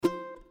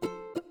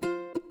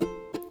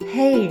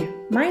Hey,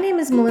 my name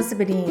is Melissa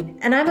Badine,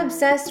 and I'm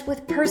obsessed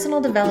with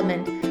personal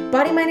development,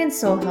 body, mind, and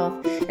soul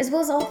health, as well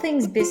as all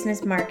things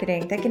business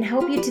marketing that can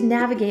help you to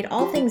navigate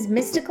all things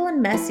mystical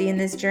and messy in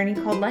this journey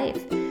called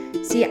life.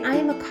 See, I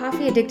am a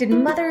coffee addicted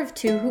mother of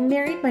two who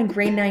married my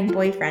grade 9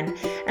 boyfriend,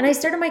 and I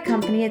started my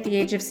company at the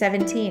age of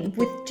 17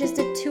 with just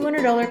a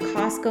 $200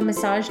 Costco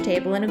massage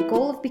table and a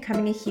goal of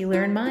becoming a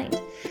healer in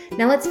mind.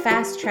 Now let's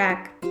fast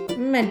track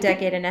a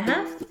decade and a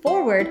half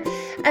forward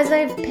as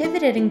I've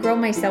pivoted and grown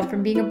myself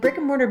from being a brick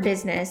and mortar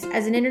business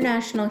as an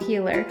international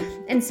healer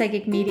and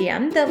psychic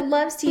medium that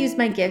loves to use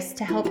my gifts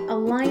to help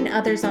align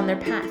others on their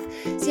path.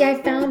 See,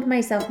 I found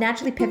myself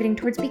naturally pivoting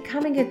towards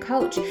becoming a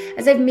coach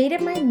as I've made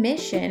it my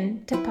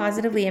mission to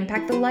positively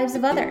impact the lives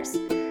of others.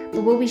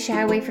 But will we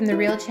shy away from the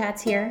real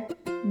chats here?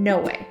 No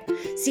way.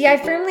 See, I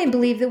firmly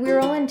believe that we're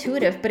all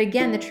intuitive, but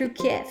again, the true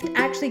gift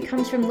actually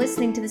comes from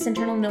listening to this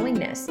internal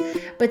knowingness.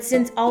 But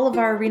since all of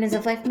our arenas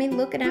of life may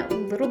look at it a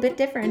little bit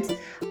different,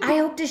 I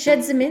hope to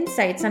shed some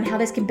insights on how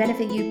this can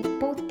benefit you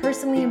both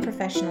personally and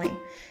professionally.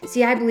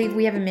 See, I believe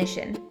we have a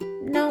mission.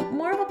 No,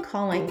 more of a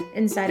calling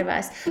inside of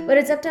us, but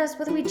it's up to us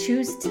whether we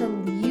choose to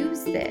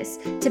use this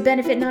to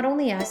benefit not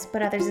only us,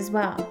 but others as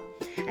well.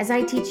 As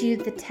I teach you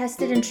the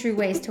tested and true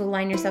ways to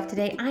align yourself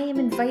today, I am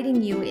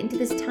inviting you into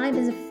this time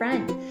as a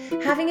friend,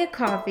 having a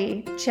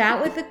coffee,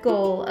 chat with the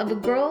goal of a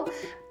girl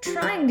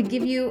trying to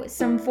give you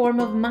some form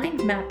of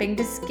mind mapping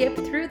to skip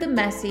through the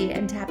messy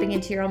and tapping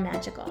into your own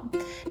magical.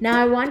 Now,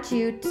 I want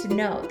you to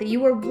know that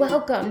you are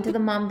welcome to the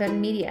Mom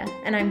Bun Media,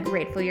 and I'm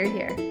grateful you're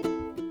here.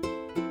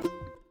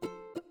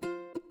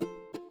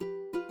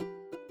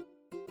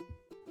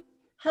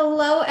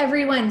 Hello,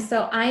 everyone.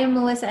 So I am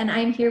Melissa, and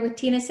I'm here with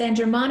Tina San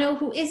Germano,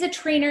 who is a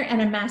trainer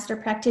and a master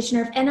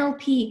practitioner of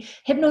NLP,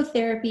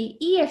 hypnotherapy,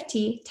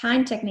 EFT,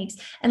 time techniques,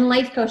 and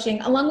life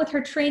coaching. Along with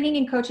her training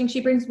and coaching,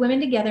 she brings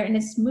women together in a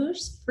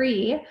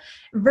smoosh-free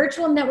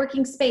virtual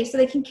networking space so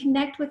they can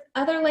connect with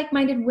other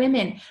like-minded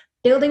women,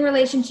 building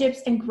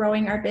relationships and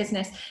growing our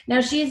business. Now,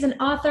 she is an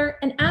author,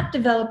 an app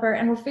developer,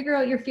 and will figure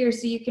out your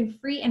fears so you can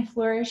free and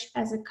flourish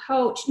as a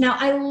coach. Now,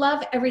 I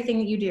love everything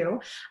that you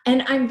do,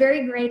 and I'm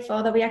very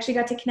grateful that we actually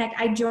got to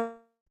connect.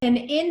 And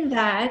in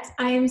that,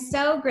 I am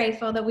so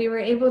grateful that we were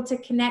able to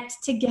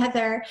connect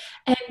together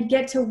and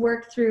get to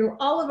work through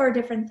all of our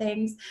different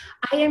things.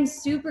 I am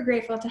super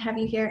grateful to have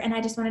you here, and I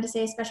just wanted to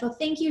say a special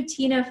thank you,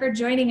 Tina, for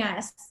joining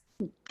us.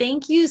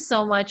 Thank you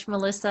so much,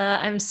 Melissa.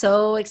 I'm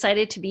so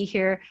excited to be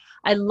here.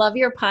 I love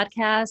your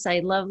podcast.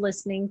 I love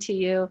listening to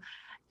you.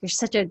 You're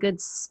such a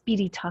good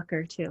speedy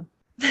talker too.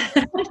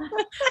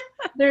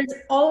 There's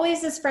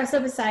always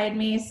espresso beside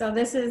me, so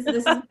this is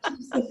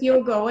keeps the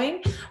fuel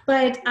going,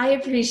 but I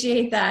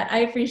appreciate that. I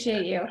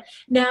appreciate you.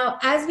 Now,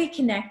 as we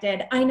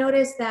connected, I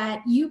noticed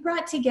that you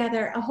brought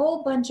together a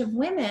whole bunch of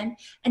women,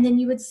 and then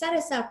you would set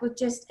us up with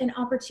just an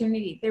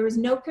opportunity. There was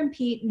no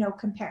compete, no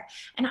compare.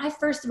 And I,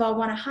 first of all,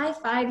 want to high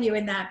five you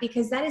in that,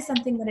 because that is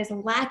something that is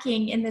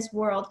lacking in this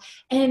world.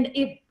 And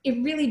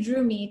it really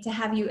drew me to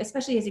have you,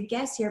 especially as a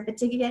guest here, but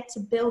to get to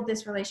build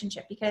this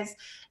relationship, because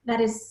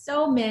that is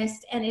so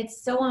missed and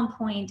it's so on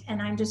point,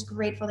 and I'm just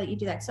grateful that you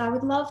do that. So I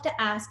would love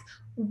to ask,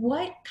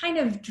 what kind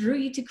of drew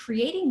you to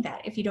creating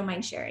that, if you don't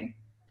mind sharing?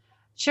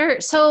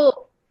 Sure.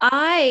 So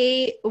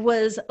I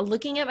was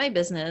looking at my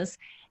business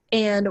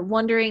and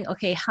wondering,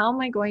 okay, how am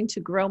I going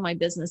to grow my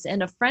business?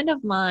 And a friend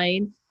of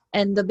mine,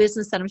 and the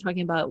business that I'm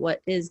talking about,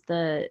 what is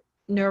the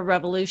Neuro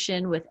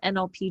Revolution with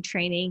NLP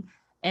training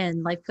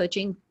and life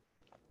coaching.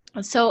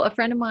 So a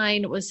friend of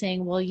mine was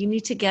saying, well, you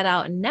need to get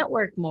out and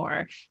network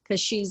more, because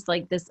she's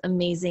like this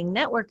amazing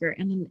networker.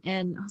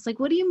 And I was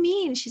like, what do you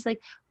mean? She's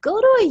like, go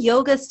to a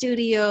yoga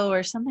studio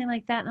or something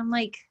like that. And I'm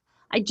like,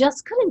 I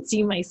just couldn't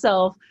see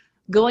myself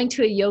going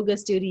to a yoga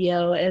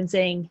studio and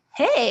saying,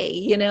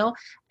 hey,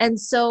 And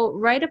so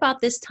right about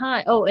this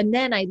time, and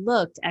then I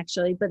looked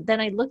actually, but then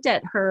I looked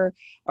at her,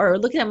 or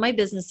looking at my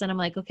business, and I'm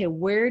like, okay,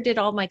 where did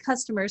all my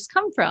customers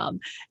come from?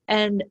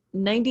 And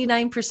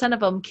 99% of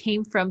them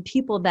came from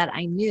people that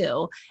I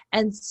knew.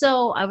 And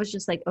so I was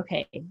just like,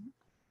 okay,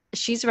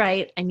 she's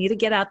right. I need to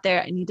get out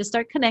there. I need to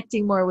start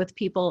connecting more with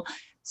people.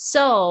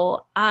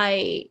 So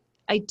I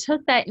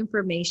took that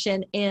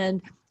information,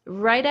 and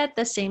right at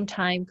the same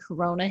time,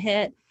 Corona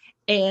hit.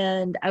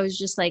 And I was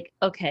just like,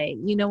 okay,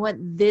 you know what?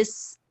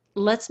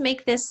 Let's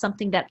make this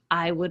something that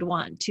I would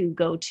want to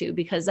go to,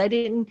 because I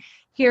didn't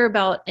hear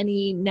about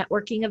any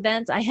networking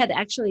events. I had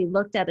actually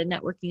looked at a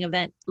networking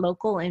event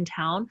local in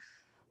town,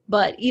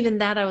 but even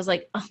that, I was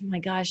like, oh my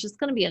gosh, it's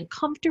going to be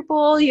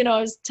uncomfortable. I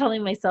was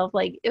telling myself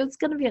like it was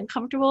going to be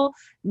uncomfortable.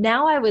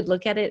 Now I would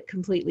look at it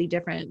completely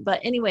different.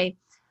 But anyway,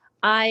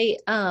 I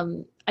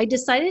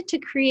decided to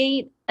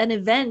create an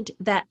event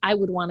that I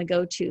would want to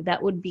go to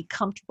that would be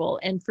comfortable.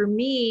 And for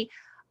me,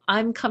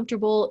 I'm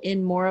comfortable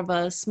in more of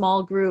a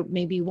small group,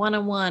 maybe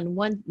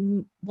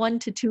one-on-one, one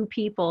to two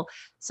people.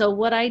 So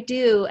what I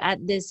do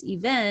at this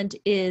event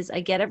is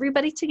I get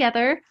everybody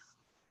together,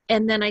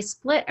 and then I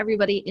split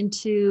everybody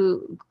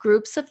into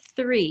groups of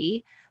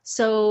 3.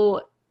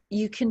 So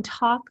you can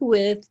talk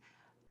with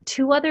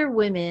two other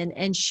women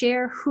and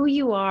share who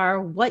you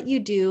are, what you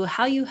do,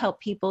 how you help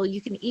people.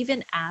 You can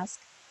even ask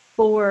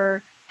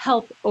for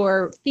help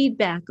or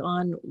feedback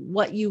on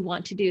what you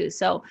want to do.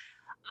 So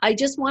I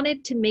just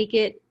wanted to make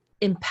it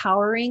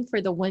empowering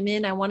for the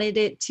women. I wanted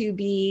it to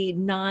be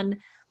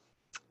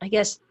I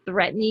guess,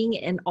 threatening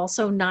and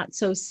also not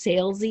so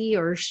salesy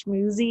or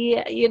schmoozy,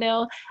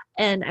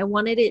 and I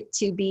wanted it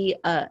to be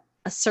a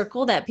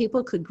circle that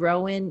people could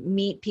grow in,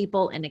 meet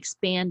people, and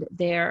expand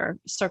their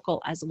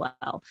circle as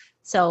well.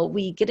 So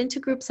we get into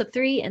groups of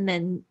 3 and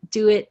then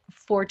do it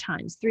 4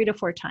 times, 3 to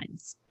 4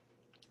 times.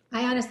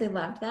 I honestly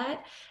loved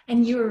that.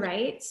 And you were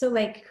right. So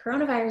like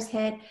coronavirus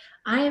hit,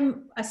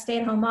 I'm a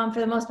stay-at-home mom for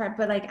the most part,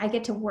 but like I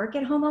get to work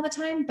at home all the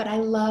time, but I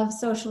love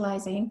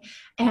socializing.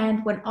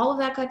 And when all of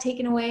that got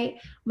taken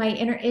away, my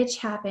inner itch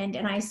happened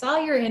and I saw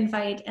your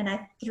invite and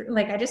I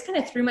just kind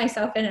of threw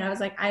myself in and I was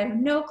like, I have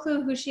no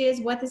clue who she is,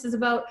 what this is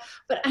about,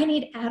 but I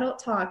need adult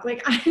talk.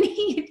 Like I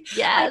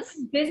Yes.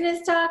 need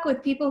business talk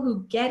with people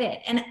who get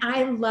it. And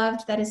I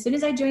loved that as soon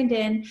as I joined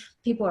in,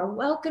 people are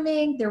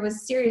welcoming. There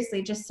was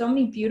seriously just so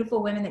many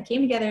beautiful women that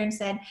came together and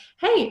said,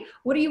 hey,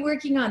 what are you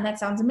working on? That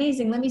sounds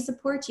amazing. Let me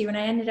support you. And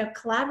I ended up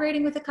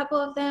collaborating with a couple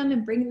of them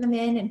and bringing them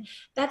in. And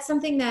that's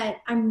something that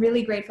I'm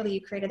really grateful that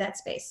you created that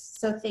space.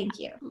 So thank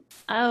you.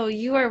 Oh,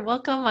 you are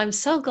welcome. I'm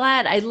so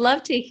glad. I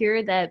love to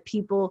hear that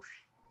people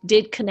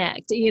did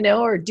connect,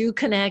 or do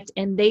connect,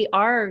 and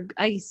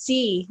I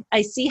see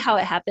how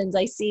it happens.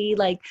 I see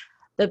like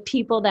the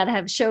people that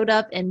have showed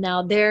up and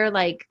now they're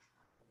like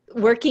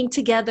working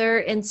together.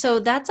 And so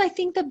that's, I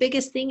think, the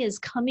biggest thing is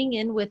coming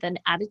in with an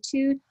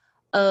attitude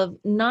of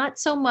not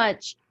so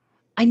much,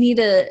 I need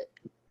to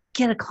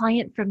get a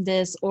client from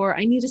this or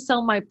I need to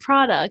sell my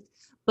product,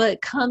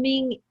 but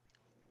coming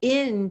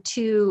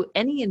into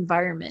any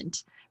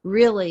environment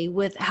really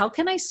with how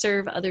can I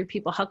serve other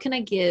people? How can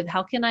I give?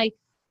 How can I,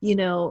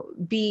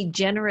 be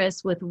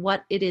generous with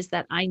what it is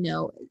that I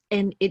know?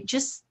 And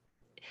it's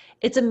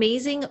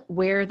amazing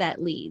where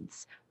that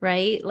leads,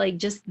 right? Like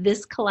just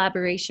this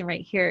collaboration right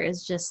here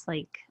is just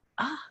like,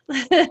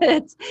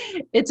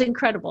 it's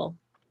incredible.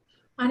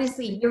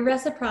 Honestly, your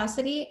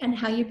reciprocity and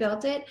how you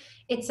built it,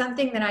 it's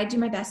something that I do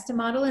my best to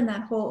model in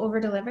that whole over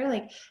deliver.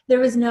 Like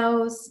there was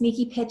no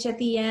sneaky pitch at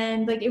the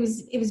end. Like it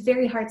was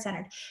very heart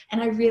centered.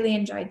 And I really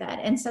enjoyed that.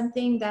 And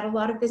something that a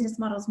lot of business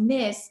models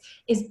miss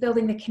is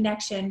building the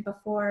connection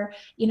before,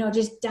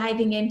 just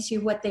diving into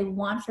what they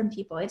want from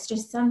people. It's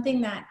just something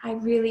that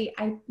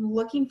I'm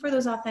looking for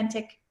those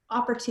authentic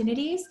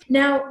opportunities.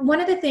 Now,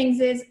 one of the things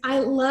is I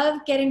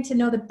love getting to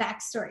know the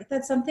backstory.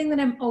 That's something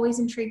that I'm always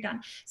intrigued on.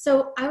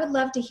 So I would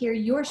love to hear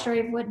your story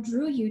of what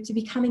drew you to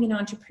becoming an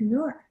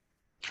entrepreneur.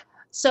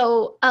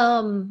 So,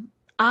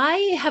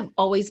 I have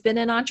always been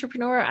an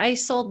entrepreneur. I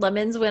sold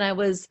lemons when I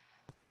was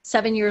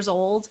 7 years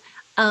old.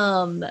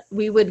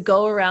 We would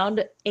go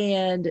around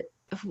and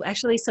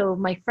actually, so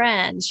my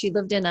friend, she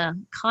lived in a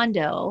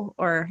condo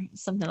or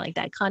something like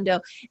that, condo.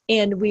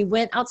 And we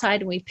went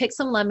outside and we picked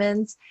some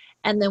lemons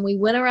and then we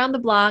went around the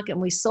block and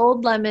we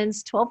sold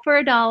lemons, 12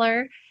 for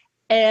 $1.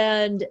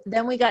 And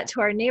then we got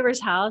to our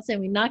neighbor's house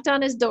and we knocked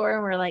on his door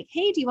and we're like,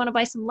 hey, do you want to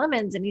buy some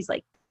lemons? And he's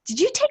like, did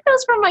you take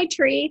those from my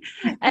tree?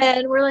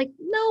 And we're like,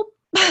 nope.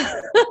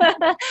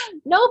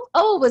 Nope.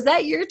 Oh, was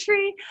that your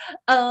tree?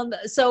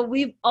 So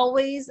we've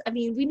always,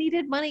 we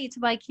needed money to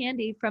buy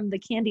candy from the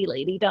candy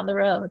lady down the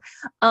road.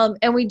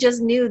 And we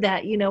just knew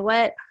that, you know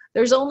what,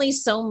 there's only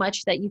so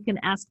much that you can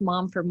ask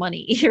mom for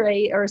money,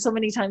 right? Or so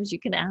many times you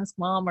can ask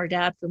mom or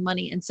dad for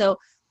money. And so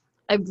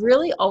I've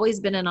really always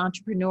been an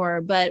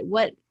entrepreneur, but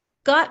what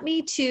got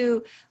me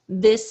to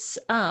this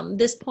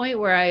point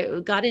where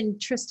I got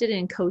interested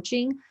in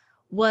coaching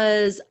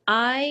was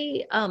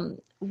I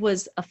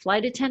was a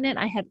flight attendant.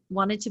 I had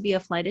wanted to be a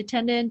flight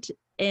attendant,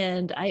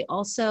 and I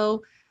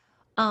also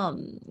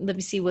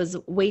was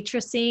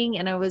waitressing,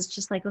 and I was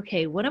just like,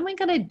 okay, what am I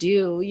gonna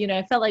do?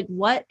 I felt like,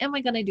 what am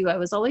I gonna do? I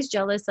was always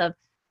jealous of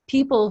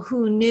people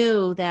who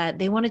knew that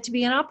they wanted to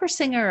be an opera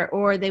singer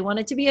or they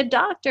wanted to be a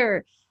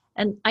doctor.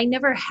 And I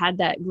never had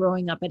that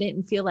growing up. I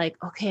didn't feel like,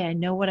 okay, I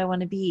know what I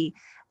want to be.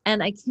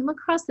 And I came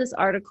across this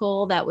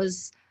article that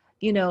was,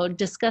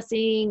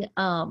 discussing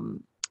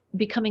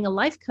becoming a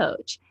life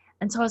coach.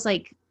 And so I was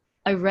like,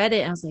 I read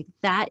it and I was like,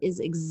 that is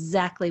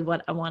exactly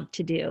what I want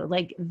to do.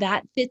 Like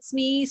that fits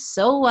me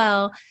so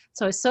well.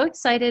 So I was so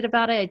excited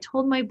about it. I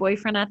told my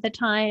boyfriend at the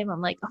time,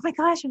 I'm like, oh my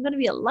gosh, I'm going to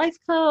be a life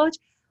coach.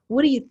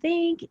 What do you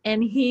think?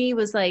 And he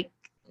was like,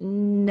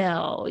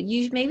 no,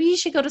 maybe you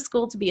should go to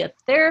school to be a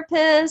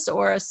therapist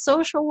or a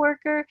social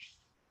worker.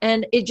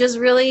 And it just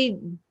really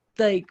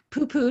like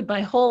poo-pooed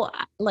my whole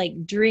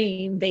like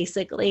dream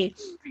basically.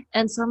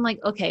 And so I'm like,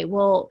 okay,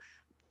 well,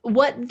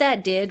 what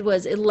that did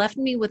was it left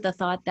me with the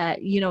thought that,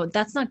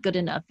 that's not good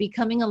enough.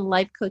 Becoming a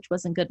life coach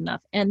wasn't good enough.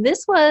 And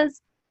this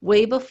was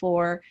way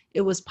before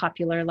it was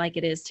popular like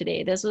it is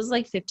today. This was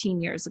like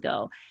 15 years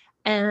ago.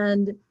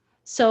 And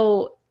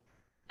so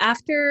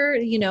after,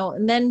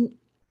 and then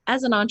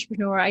as an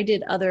entrepreneur, I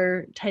did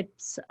other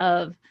types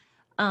of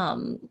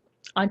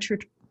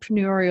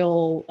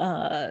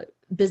entrepreneurial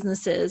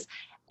businesses.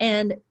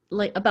 And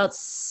like about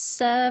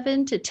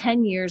 7 to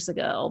 10 years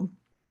ago,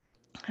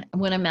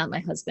 when I met my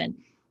husband,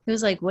 he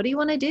was like, "What do you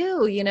want to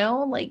do? You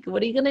know, like,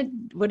 what are you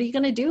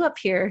gonna do up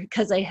here?"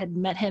 Because I had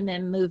met him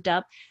and moved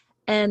up,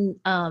 and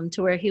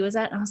to where he was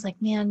at. And I was like,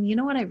 "Man, you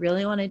know what I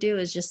really want to do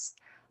is just,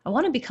 I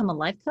want to become a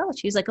life coach."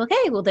 He's like,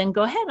 "Okay, well then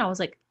go ahead." And I was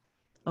like,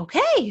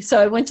 "Okay." So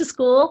I went to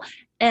school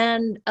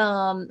and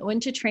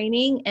went to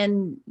training,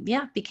 and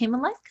yeah, became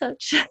a life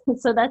coach.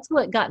 So that's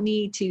what got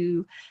me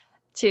to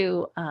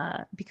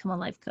become a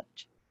life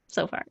coach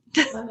so far.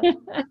 Love it.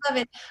 I love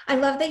it. I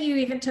love that you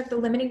even took the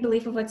limiting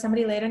belief of what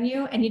somebody laid on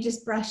you and you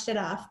just brushed it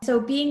off. So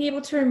being able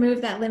to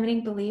remove that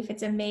limiting belief,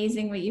 it's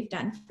amazing what you've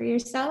done for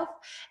yourself.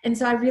 And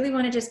so I really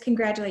want to just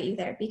congratulate you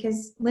there,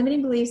 because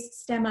limiting beliefs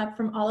stem up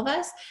from all of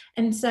us.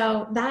 And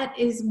so that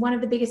is one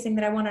of the biggest things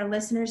that I want our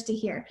listeners to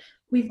hear.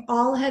 We've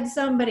all had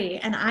somebody,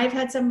 and I've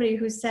had somebody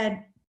who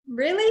said,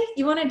 "Really?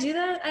 You want to do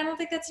that? I don't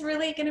think that's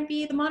really going to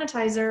be the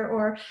monetizer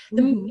or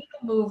the Mhm.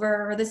 needle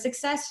mover or the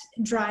success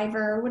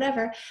driver or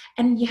whatever."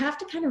 And you have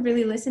to kind of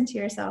really listen to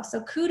yourself.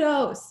 So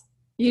kudos.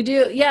 You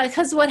do. Yeah.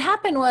 Because what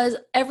happened was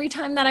every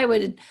time that I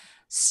would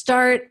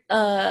start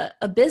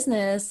a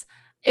business,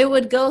 it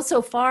would go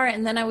so far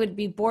and then I would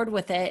be bored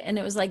with it. And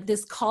it was like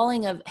this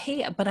calling of,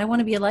 hey, but I want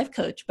to be a life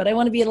coach, but I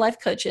want to be a life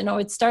coach. And I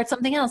would start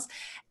something else.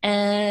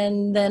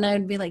 And then I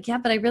would be like, yeah,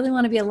 but I really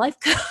want to be a life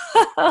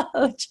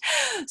coach.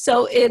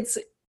 So it's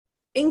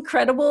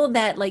incredible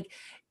that, like,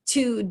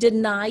 to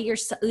deny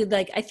yourself,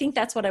 like, I think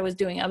that's what I was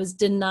doing. I was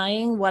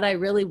denying what I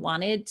really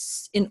wanted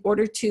in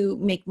order to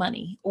make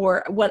money,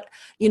 or what,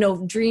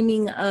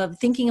 dreaming of,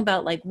 thinking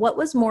about like what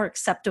was more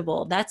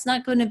acceptable. That's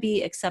not going to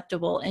be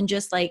acceptable. And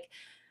just like,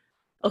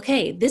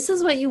 okay, this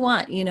is what you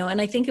want, and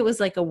I think it was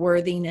like a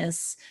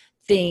worthiness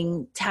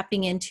thing,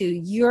 tapping into,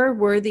 you're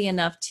worthy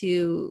enough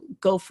to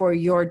go for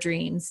your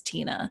dreams,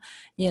 Tina,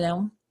 you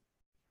know?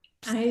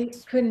 I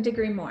couldn't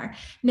agree more.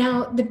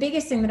 Now, the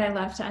biggest thing that I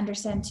love to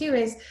understand too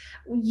is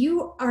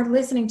you are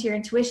listening to your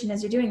intuition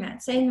as you're doing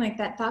that, saying like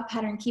that thought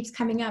pattern keeps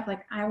coming up,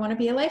 like, I want to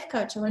be a life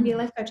coach. I want to be a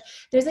life coach.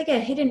 There's like a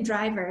hidden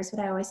driver is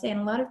what I always say. And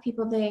a lot of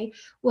people, they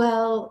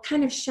will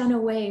kind of shun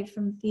away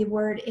from the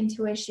word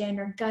intuition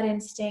or gut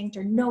instinct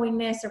or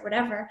knowingness or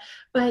whatever,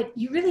 but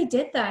you really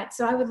did that.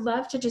 So I would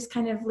love to just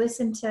kind of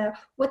listen to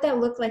what that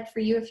looked like for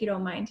you, if you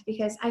don't mind,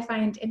 because I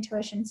find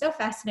intuition so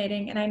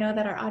fascinating. And I know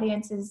that our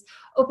audience is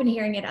open to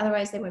hearing it.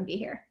 Otherwise they wouldn't be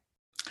here.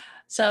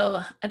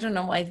 So I don't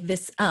know why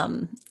this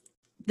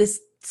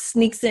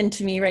sneaks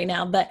into me right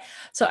now, but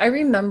so I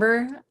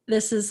remember,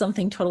 this is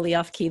something totally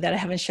off key that I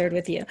haven't shared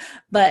with you,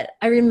 but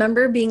I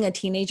remember being a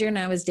teenager and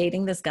I was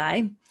dating this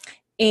guy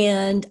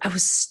and I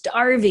was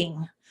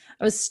starving.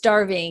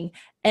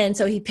 And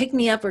so he picked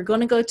me up. We're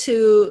going to go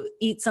to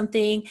eat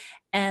something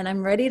and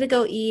I'm ready to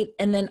go eat.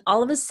 And then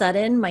all of a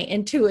sudden my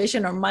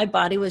intuition or my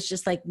body was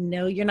just like,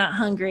 no, you're not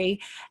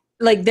hungry.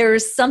 Like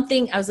there's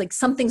something, I was like,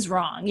 something's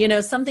wrong,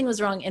 something was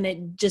wrong. And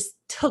it just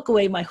took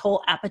away my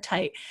whole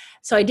appetite.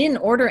 So I didn't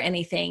order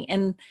anything.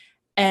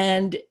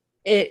 And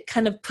it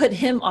kind of put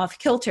him off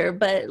kilter,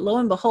 but lo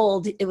and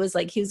behold, it was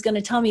like, he was going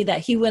to tell me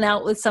that he went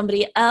out with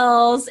somebody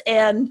else.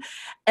 And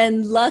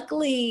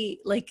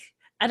luckily, like,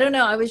 I don't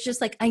know, I was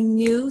just like, I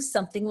knew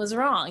something was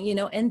wrong,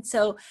 And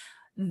so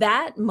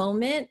that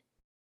moment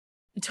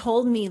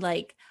told me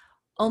like,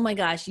 oh my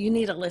gosh, you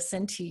need to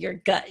listen to your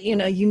gut, you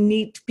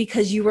need,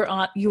 because you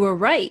were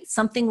right.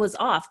 Something was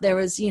off. There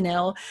was,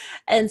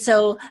 and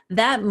so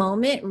that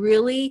moment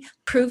really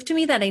proved to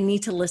me that I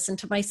need to listen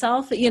to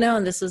myself,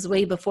 and this was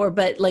way before,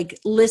 but like,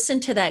 listen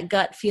to that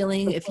gut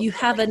feeling. If you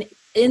have an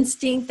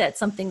instinct that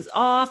something's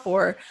off,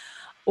 or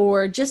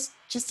just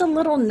a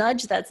little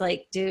nudge that's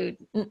like, dude,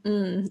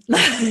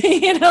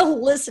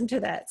 listen to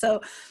that.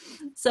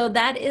 So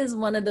that is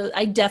one of those,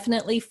 I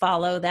definitely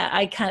follow that.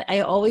 I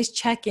always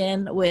check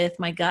in with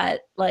my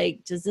gut.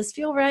 Like, does this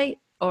feel right?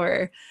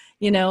 Or,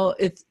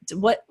 if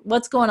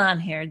what's going on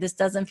here? This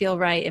doesn't feel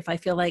right. If I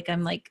feel like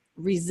I'm like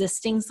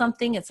resisting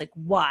something, it's like,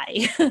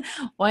 why,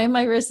 why am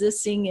I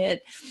resisting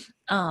it?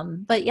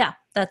 But yeah,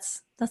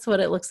 that's what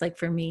it looks like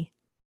for me.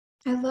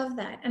 I love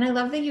that. And I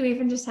love that you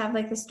even just have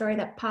like the story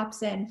that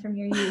pops in from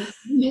your youth.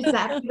 Just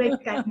that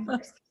like guiding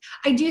force.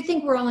 I do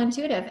think we're all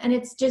intuitive and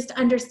it's just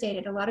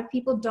understated. A lot of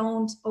people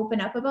don't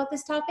open up about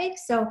this topic.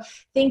 So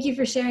thank you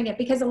for sharing it,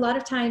 because a lot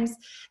of times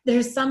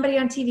there's somebody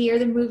on TV or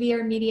the movie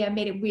or media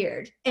made it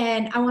weird.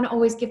 And I want to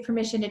always give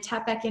permission to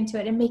tap back into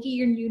it and make it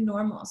your new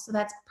normal. So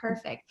that's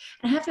perfect.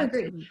 And I have to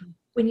agree. Absolutely.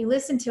 When you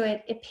listen to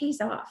it, it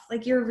pays off.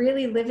 Like you're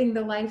really living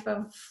the life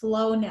of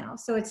flow now.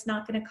 So it's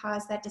not going to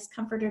cause that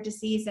discomfort or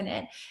disease in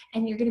it.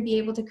 And you're going to be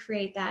able to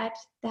create that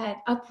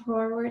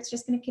uproar where it's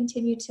just going to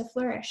continue to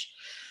flourish.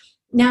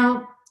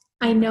 Now,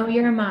 I know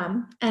you're a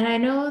mom and I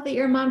know that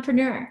you're a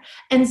mompreneur.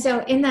 And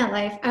so in that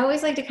life, I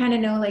always like to kind of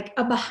know like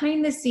a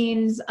behind the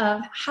scenes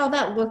of how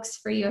that looks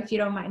for you, if you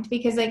don't mind,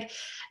 because like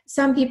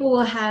some people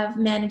will have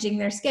managing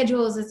their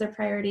schedules as their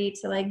priority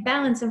to like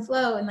balance and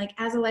flow. And like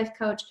as a life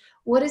coach,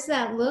 what does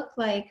that look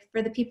like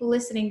for the people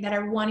listening that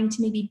are wanting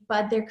to maybe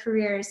bud their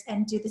careers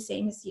and do the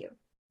same as you?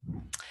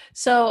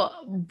 So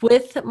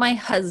with my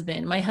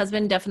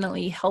husband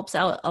definitely helps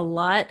out a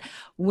lot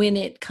when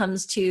it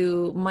comes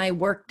to my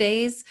work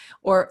days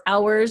or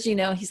hours. You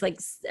know, he's like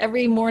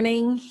every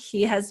morning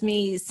he has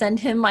me send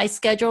him my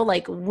schedule,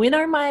 like when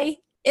are my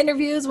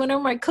interviews, when are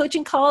my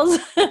coaching calls,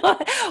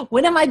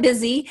 when am I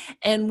busy,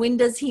 and when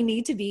does he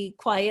need to be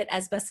quiet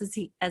as best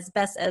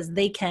as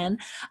they can.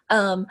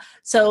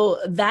 So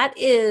that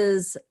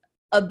is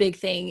a big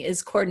thing,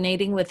 is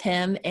coordinating with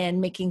him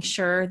and making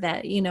sure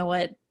that, you know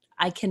what,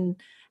 I can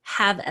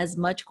have as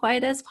much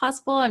quiet as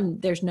possible.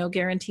 There's no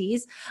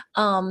guarantees.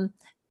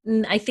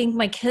 I think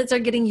my kids are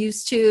getting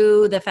used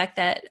to the fact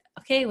that,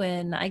 okay,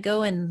 when I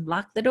go and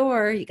lock the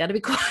door, you got to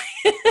be quiet.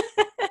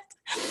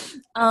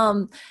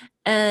 um,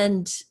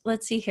 and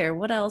let's see here.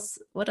 What else?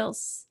 What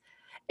else?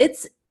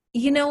 It's,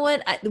 you know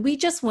what? We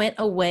just went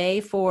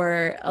away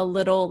for a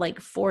little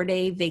like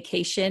 4-day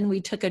vacation.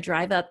 We took a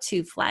drive up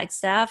to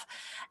Flagstaff,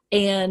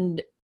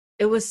 and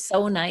it was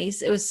so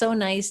nice. It was so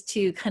nice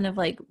to kind of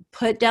like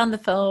put down the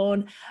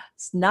phone,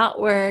 not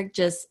work,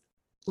 just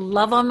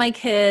love on my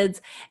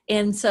kids.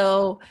 And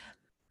so,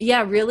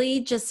 yeah, really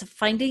just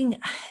finding,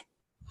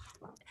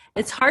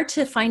 it's hard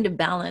to find a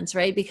balance,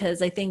 right?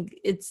 Because I think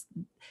it's,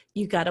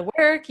 you got to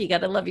work, you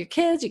got to love your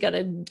kids, you got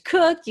to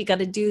cook, you got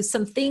to do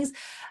some things.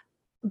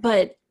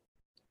 But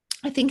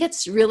I think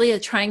it's really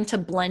trying to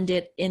blend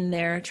it in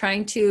there,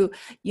 trying to,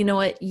 you know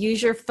what,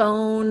 use your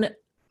phone,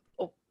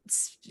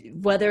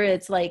 whether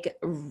it's like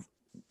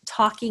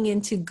talking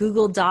into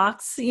Google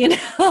Docs, you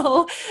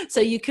know, so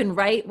you can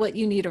write what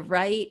you need to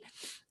write,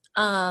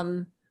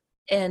 and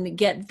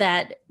get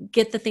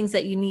the things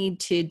that you need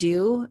to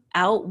do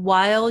out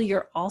while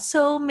you're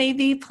also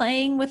maybe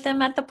playing with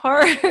them at the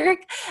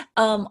park.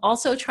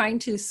 Also trying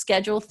to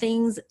schedule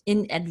things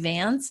in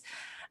advance.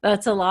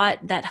 That's a lot.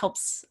 That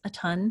helps a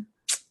ton.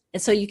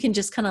 And so you can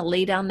just kind of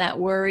lay down that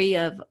worry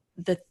of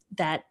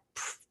that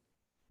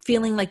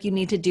feeling like you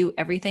need to do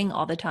everything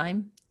all the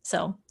time.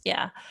 So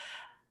yeah,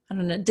 I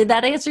don't know. Did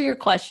that answer your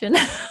question?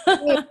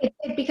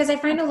 Because I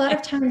find a lot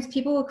of times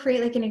people will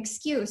create like an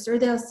excuse, or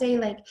they'll say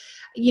like,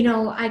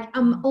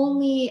 I'm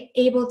only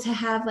able to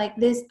have like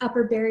this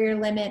upper barrier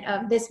limit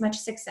of this much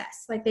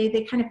success. Like they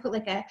kind of put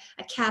like a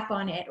cap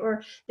on it,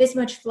 or this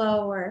much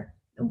flow, or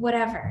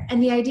whatever.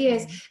 And the idea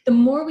is, the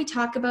more we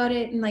talk about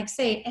it and like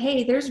say,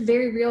 hey, there's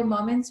very real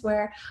moments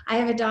where I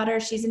have a daughter,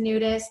 she's a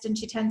nudist, and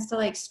she tends to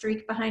like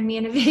streak behind me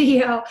in a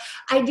video.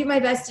 I do my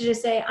best to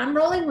just say, I'm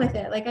rolling with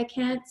it. Like I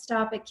can't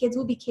stop it. Kids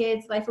will be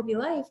kids. Life will be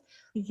life.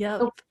 Yep.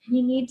 But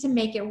we need to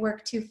make it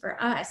work too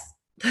for us.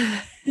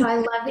 So I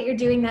love that you're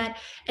doing that.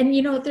 And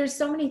there's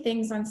so many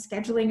things on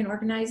scheduling and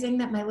organizing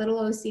that my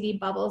little OCD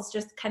bubbles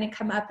just kind of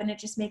come up, and it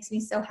just makes me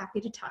so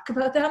happy to talk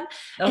about them.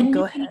 Oh, And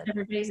go ahead.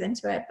 everybody's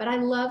into it, but I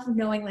love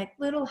knowing like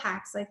little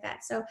hacks like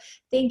that. So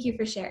thank you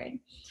for sharing.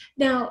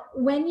 Now,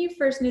 when you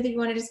first knew that you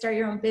wanted to start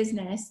your own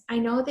business, I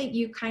know that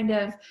you kind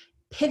of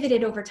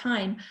pivoted over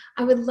time.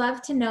 I would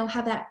love to know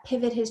how that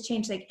pivot has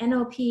changed, like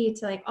NLP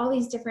to like all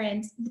these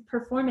different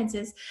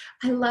performances.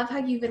 I love how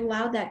you've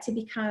allowed that to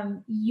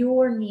become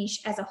your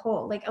niche as a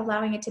whole, like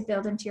allowing it to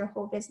build into your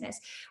whole business.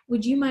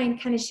 Would you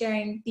mind kind of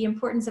sharing the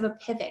importance of a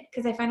pivot?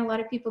 Because I find a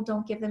lot of people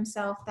don't give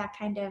themselves that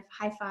kind of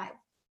high five.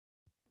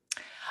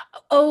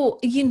 Oh,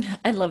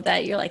 I love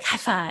that. You're like, high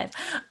five.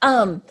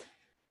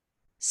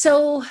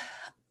 So,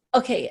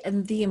 okay.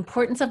 And the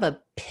importance of a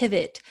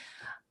pivot.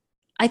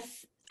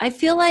 I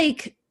feel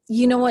like,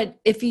 you know what,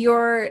 if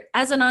you're,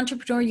 as an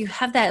entrepreneur, you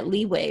have that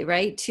leeway,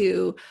 right,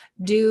 to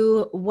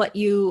do what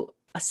you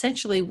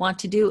essentially want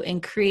to do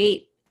and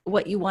create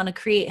what you want to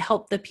create,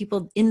 help the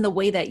people in the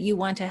way that you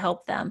want to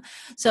help them.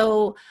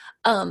 So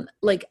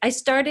like I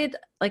started,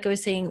 like I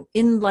was saying,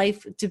 in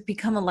life to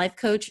become a life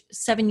coach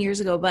 7 years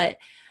ago,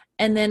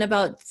 and then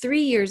about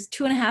 3 years,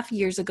 2.5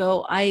 years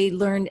ago, I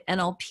learned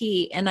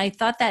NLP, and I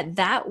thought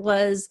that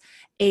was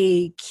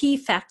a key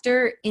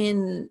factor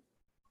in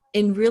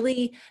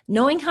really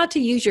knowing how to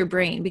use your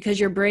brain, because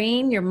your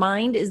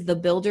mind is the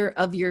builder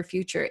of your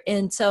future.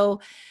 And so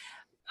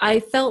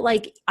I felt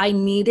like I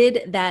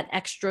needed that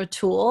extra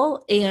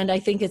tool. And I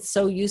think it's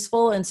so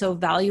useful and so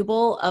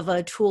valuable of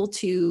a tool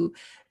to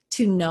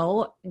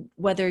know,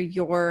 whether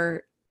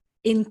you're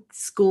in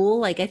school.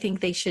 Like I think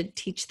they should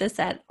teach this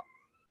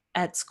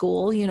at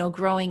school,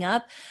 growing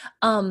up.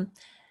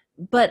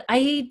 But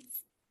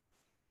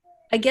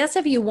I guess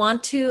if you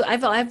want to,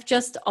 I've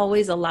just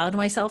always allowed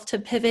myself to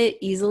pivot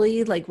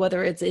easily, like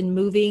whether it's in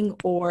moving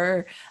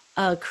or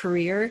a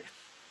career,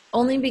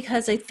 only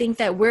because I think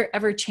that we're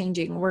ever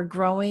changing, we're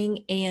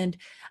growing, and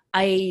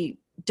I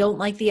don't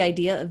like the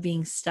idea of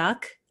being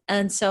stuck.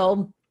 And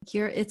so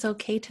it's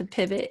okay to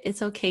pivot.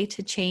 It's okay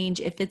to change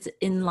if it's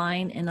in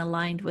line and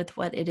aligned with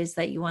what it is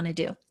that you want to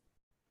do.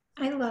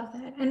 I love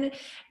that. And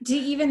to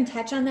even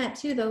touch on that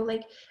too, though,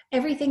 like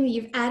everything that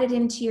you've added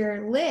into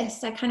your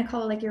list, I kind of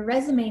call it like your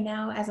resume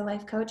now as a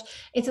life coach.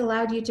 It's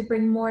allowed you to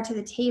bring more to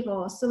the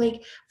table. So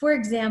like, for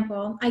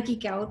example, I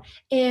geek out,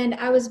 and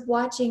I was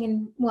watching,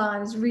 and while I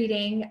was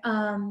reading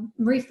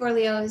Marie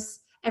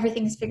Forleo's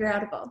Everything's Figure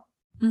Outable.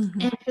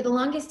 And for the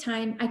longest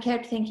time, I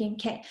kept thinking,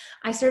 okay,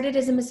 I started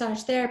as a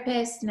massage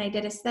therapist and I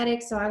did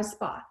aesthetics, so I was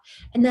spa.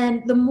 And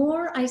then the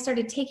more I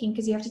started taking,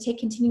 because you have to take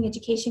continuing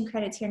education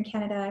credits here in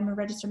Canada, I'm a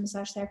registered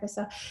massage therapist,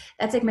 so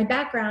that's like my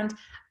background.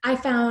 I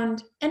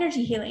found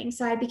energy healing.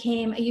 So I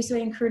became a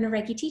Usui and Karuna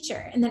Reiki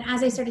teacher. And then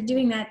as I started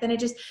doing that, then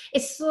it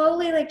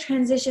slowly like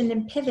transitioned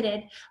and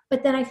pivoted.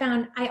 But then I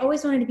found I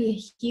always wanted to be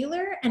a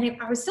healer. And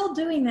I was still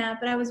doing that,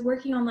 but I was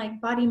working on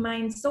like body,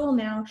 mind, soul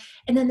now.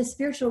 And then the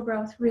spiritual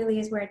growth really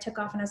is where it took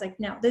off. And I was like,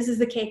 no, this is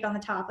the cake on the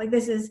top. Like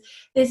this is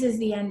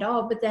the end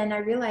all. But then I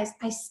realized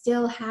I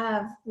still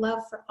have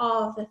love for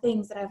all of the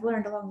things that I've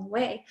learned along the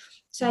way.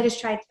 So I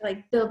just tried to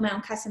like build my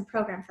own custom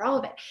program for all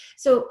of it.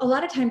 So a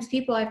lot of times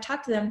people, I've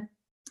talked to them,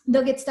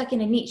 they'll get stuck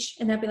in a niche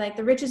and they'll be like,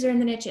 the riches are in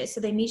the niches.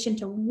 So they niche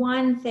into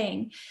one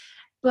thing.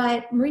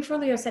 But Marie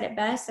Forleo said it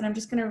best, and I'm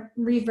just going to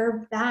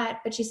reverb that.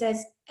 But she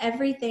says,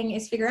 everything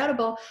is figure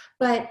outable,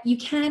 but you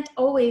can't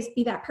always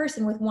be that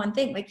person with one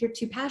thing. Like you're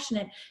too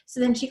passionate. So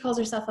then she calls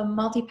herself a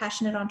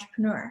multi-passionate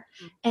entrepreneur.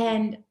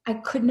 And I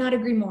could not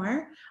agree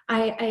more.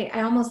 I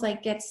almost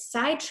like get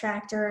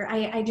sidetracked, or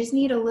I just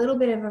need a little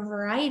bit of a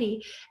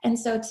variety. And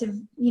so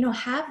to,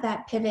 have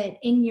that pivot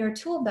in your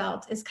tool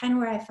belt is kind of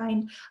where I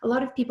find a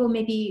lot of people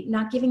maybe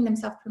not giving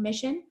themselves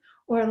permission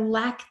or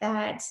lack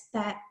that,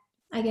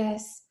 I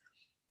guess,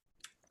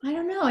 I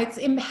don't know. It's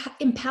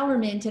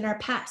empowerment in our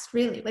past,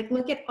 really. Like,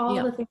 look at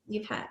all the things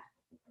you've had.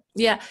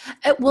 Yeah.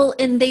 Well,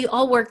 and they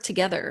all work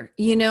together,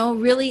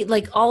 really,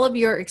 like all of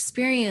your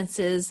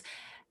experiences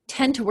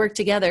tend to work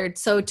together.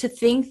 So to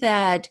think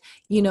that,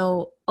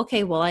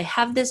 okay, well, I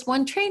have this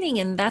one training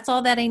and that's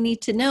all that I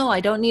need to know. I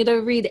don't need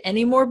to read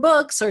any more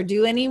books or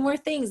do any more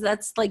things.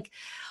 That's not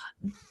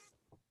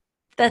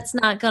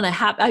going to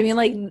happen. I mean,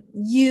 like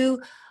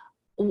you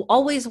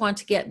always want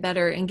to get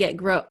better and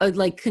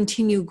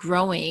continue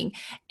growing.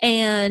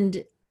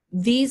 And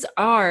these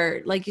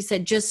are, like you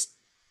said, just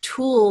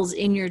tools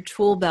in your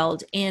tool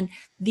belt, and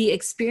the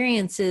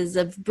experiences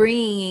of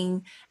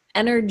bringing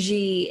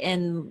energy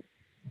and,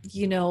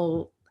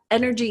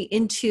 energy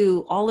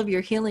into all of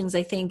your healings.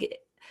 I think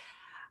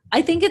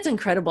it's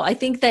incredible. I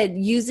think that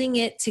using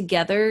it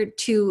together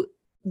to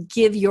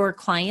give your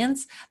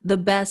clients the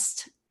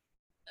best,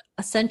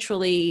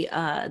 essentially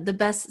the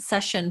best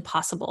session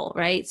possible,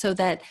 right? So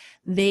that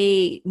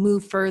they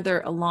move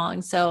further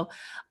along. So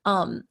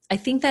I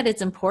think that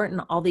it's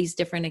important, all these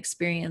different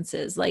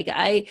experiences, like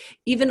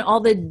even all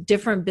the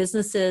different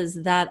businesses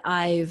that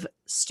I've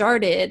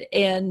started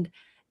and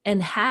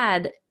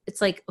had, it's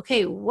like,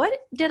 okay, what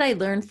did I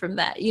learn from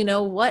that?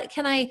 What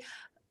can I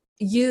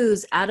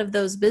use out of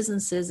those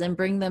businesses and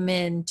bring them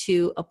in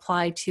to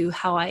apply to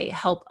how I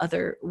help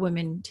other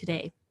women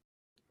today?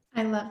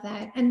 I love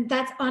that. And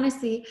that's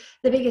honestly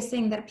the biggest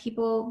thing that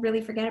people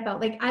really forget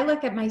about. Like I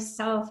look at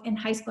myself in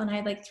high school and I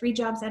had like 3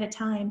 jobs at a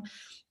time.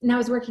 And I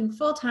was working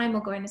full time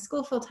while going to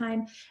school full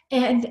time.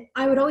 And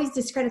I would always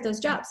discredit those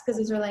jobs because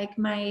those were like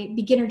my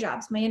beginner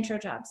jobs, my intro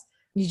jobs.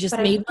 You just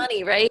But made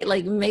money, right?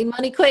 Like made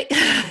money quick.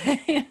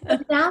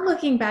 now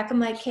looking back, I'm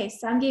like, okay,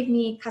 some gave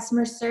me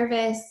customer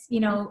service,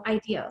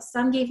 ideals.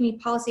 Some gave me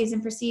policies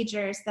and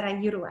procedures that I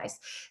utilized.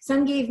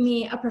 Some gave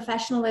me a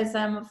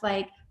professionalism of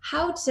like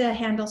how to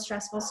handle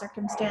stressful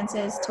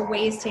circumstances to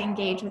ways to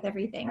engage with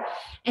everything.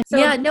 And so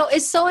yeah, no,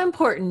 it's so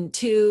important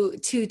to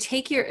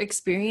take your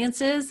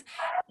experiences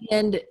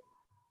and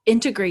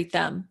integrate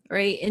them,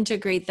 right?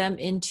 Integrate them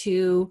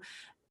into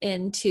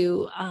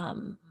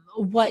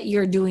what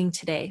you're doing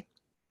today.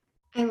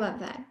 I love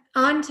that.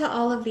 On to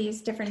all of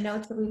these different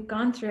notes that we've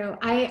gone through.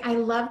 I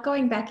love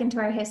going back into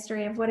our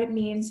history of what it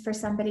means for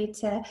somebody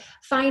to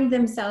find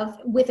themselves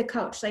with a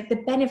coach, like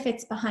the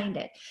benefits behind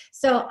it.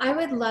 So I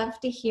would love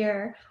to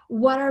hear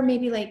what are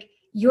maybe like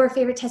your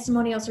favorite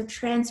testimonials or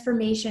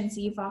transformations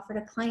that you've offered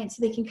a client so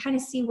they can kind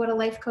of see what a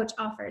life coach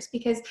offers.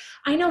 Because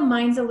I know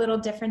mine's a little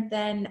different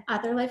than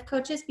other life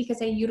coaches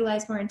because I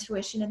utilize more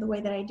intuition in the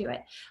way that I do it.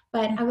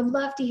 But I would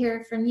love to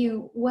hear from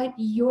you what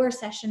your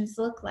sessions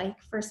look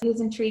like for someone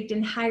who's intrigued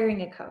in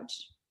hiring a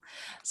coach.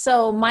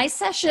 So my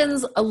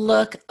sessions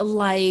look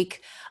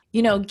like,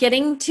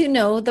 getting to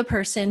know the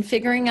person,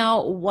 figuring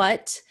out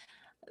what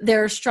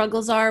their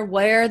struggles are,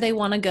 where they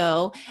want to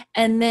go.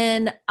 And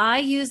then I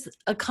use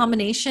a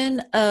combination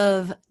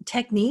of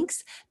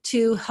techniques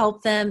to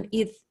help them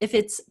if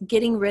it's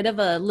getting rid of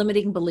a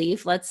limiting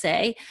belief, let's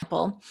say.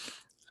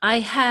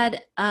 I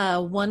had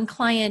one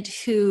client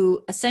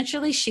who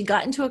essentially she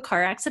got into a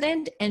car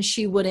accident and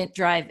she wouldn't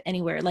drive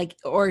anywhere,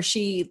 or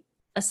she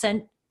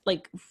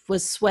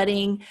was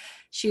sweating.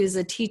 She was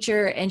a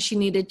teacher and she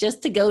needed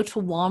just to go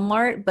to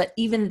Walmart, but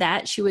even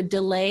that she would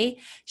delay.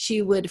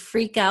 She would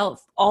freak out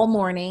all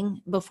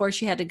morning before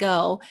she had to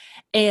go.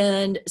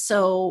 And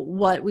so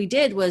what we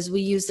did was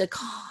we used a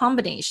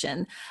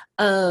combination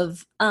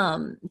of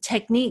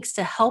techniques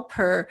to help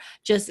her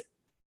just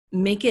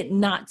make it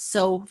not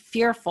so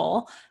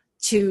fearful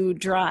to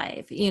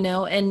drive,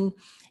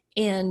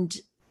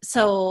 and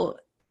so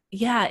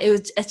yeah,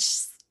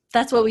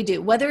 that's what we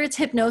do. Whether it's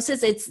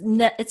hypnosis,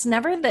 it's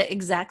never the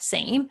exact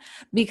same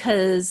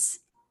because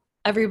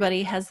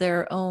everybody has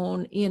their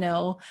own,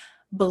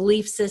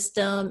 belief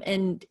system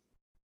and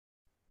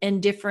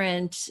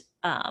different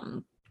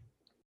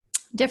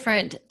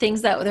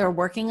things that they're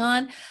working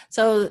on.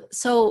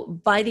 So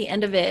by the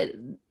end of it,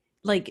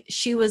 like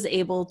she was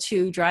able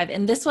to drive,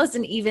 and this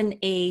wasn't even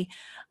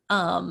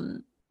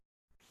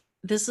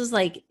this was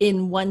like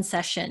in one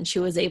session, she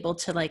was able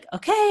to like,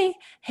 okay,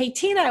 hey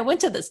Tina, I went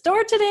to the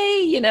store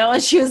today,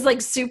 and she was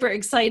like super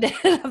excited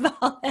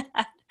about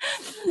that.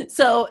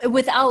 So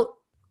without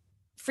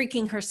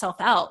freaking herself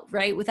out,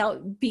 right?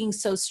 Without being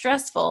so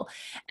stressful.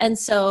 And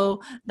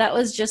so that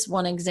was just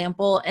one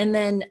example. And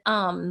then,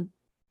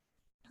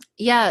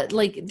 yeah,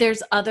 like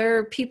there's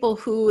other people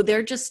who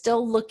they're just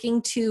still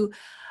looking to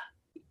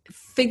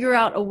figure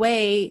out a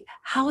way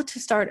how to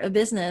start a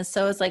business.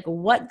 So it's like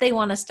what they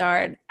want to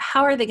start,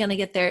 how are they going to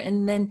get there?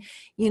 And then,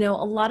 a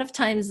lot of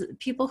times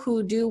people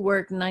who do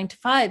work 9 to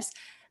 5s,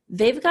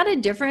 they've got a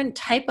different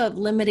type of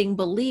limiting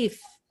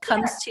belief.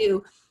 Comes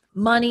to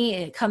money,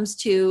 it comes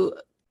to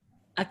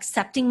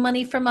accepting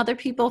money from other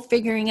people,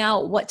 figuring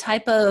out what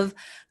type of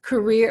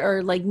career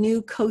or like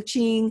new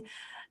coaching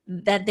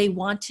that they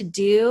want to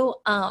do.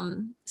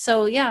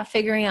 So yeah,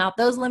 figuring out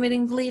those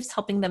limiting beliefs,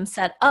 helping them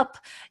set up,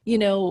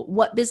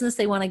 what business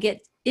they want to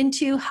get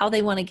into, how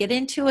they want to get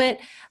into it.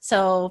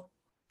 So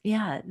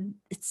yeah,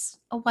 it's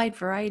a wide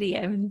variety.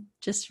 I'm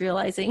just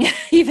realizing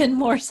even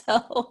more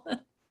so.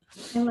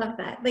 I love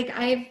that. Like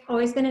I've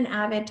always been an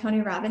avid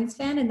Tony Robbins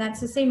fan, and that's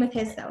the same with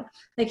his though.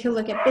 Like he'll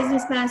look at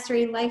business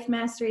mastery, life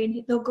mastery,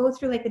 and they'll go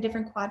through like the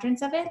different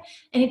quadrants of it.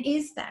 And it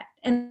is that,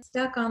 and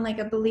stuck on like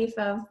a belief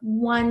of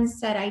one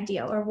set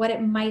ideal or what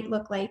it might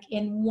look like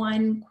in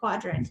one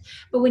quadrant.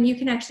 But when you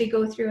can actually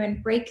go through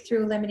and break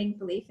through limiting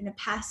belief in a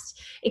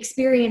past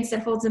experience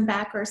that holds them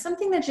back, or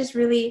something that just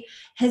really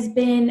has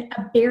been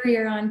a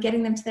barrier on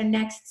getting them to their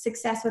next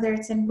success, whether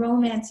it's in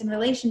romance and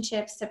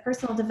relationships, to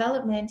personal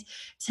development,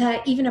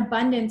 to even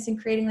abundance and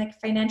creating like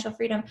financial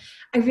freedom,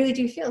 I really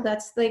do feel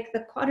that's like the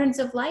quadrants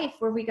of life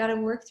where we got to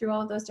work through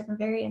all of those different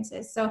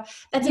variances. So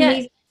that's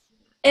amazing.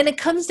 And it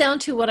comes down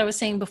to what I was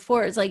saying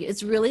before. It's like,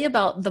 it's really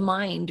about the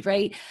mind,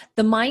 right?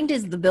 The mind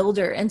is the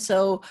builder. And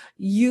so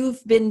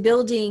you've been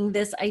building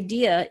this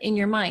idea in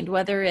your mind,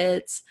 whether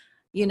it's,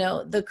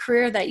 the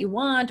career that you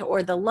want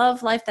or the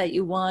love life that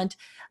you want.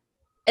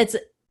 It's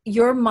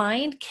your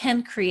mind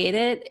can create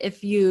it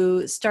if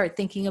you start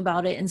thinking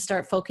about it and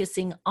start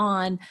focusing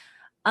on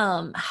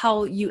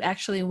how you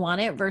actually want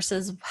it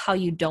versus how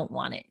you don't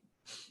want it.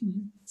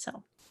 Mm-hmm.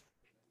 So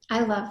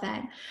I love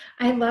that.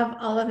 I love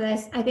all of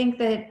this. I think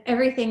that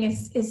everything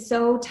is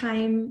so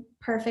time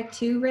perfect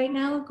too right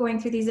now, going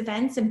through these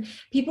events, and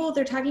people,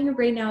 they're talking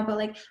right now about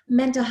like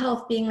mental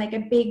health being like a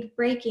big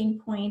breaking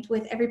point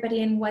with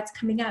everybody and what's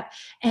coming up.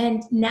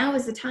 And now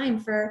is the time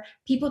for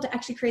people to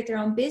actually create their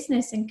own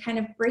business and kind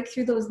of break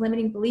through those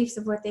limiting beliefs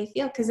of what they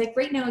feel. Because like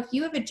right now, if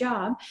you have a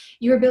job,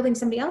 you are building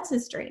somebody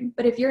else's dream.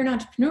 But if you're an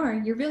entrepreneur,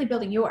 you're really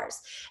building yours.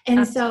 And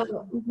Absolutely.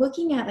 So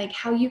looking at like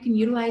how you can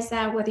utilize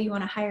that, whether you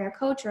want to hire a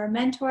coach or a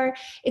mentor,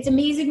 it's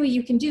amazing what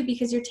you can do,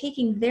 because you're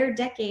taking their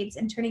decades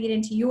and turning it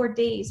into your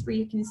days where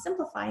you can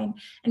simplify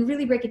and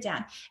really break it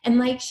down. And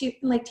like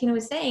Tina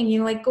was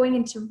saying, like going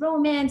into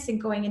romance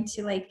and going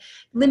into like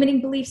limiting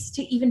beliefs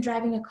to even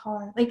driving a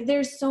car. Like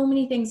there's so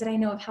many things that I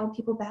know have held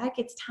people back.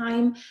 It's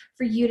time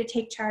for you to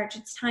take charge.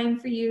 It's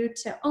time for you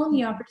to own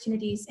the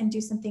opportunities and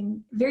do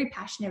something very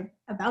passionate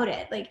about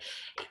it. Like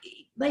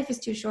life is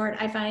too short,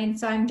 I find.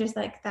 So I'm just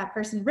like that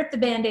person, rip the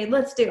Band-Aid,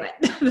 let's do it.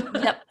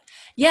 Yep.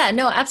 Yeah,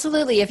 no,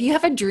 absolutely. If you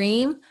have a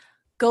dream,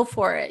 go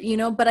for it,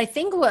 but I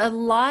think a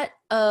lot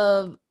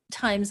of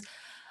times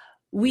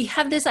we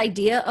have this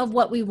idea of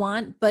what we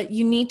want, but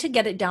you need to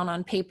get it down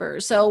on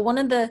paper. So one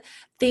of the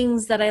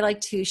things that I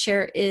like to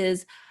share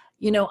is,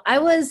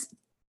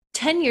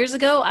 10 years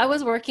ago, I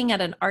was working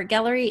at an art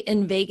gallery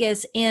in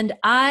Vegas, and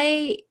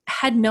I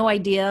had no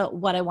idea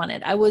what I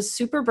wanted. I was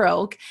super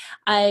broke.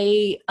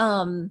 I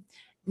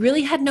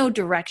really had no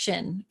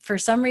direction. For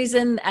some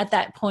reason, at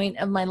that point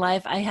of my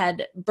life, I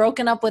had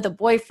broken up with a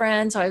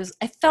boyfriend, so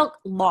I felt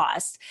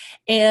lost,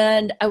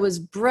 and I was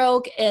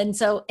broke. And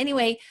so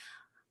anyway,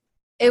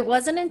 it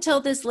wasn't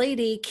until this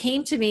lady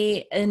came to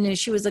me, and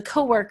she was a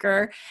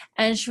coworker,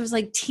 and she was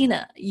like,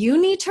 Tina, you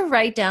need to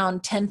write down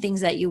 10 things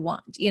that you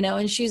want,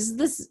 and she's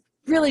this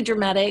really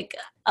dramatic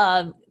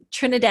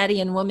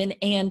Trinidadian woman.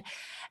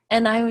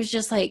 And I was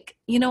just like,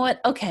 you know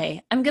what?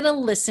 Okay, I'm going to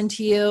listen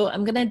to you.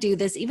 I'm going to do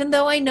this, even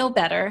though I know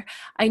better.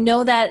 I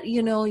know that,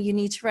 you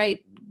need to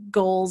write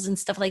goals and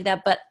stuff like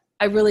that, but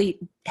I really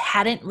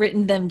hadn't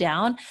written them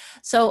down.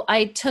 So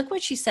I took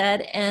what she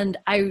said, and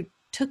I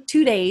took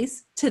 2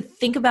 days to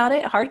think about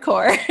it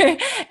hardcore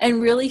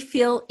and really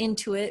feel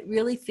into it,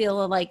 really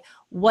feel like,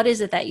 what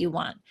is it that you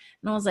want?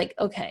 And I was like,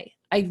 okay,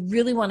 I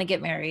really want to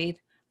get married.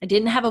 I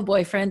didn't have a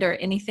boyfriend or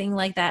anything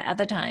like that at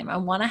the time. I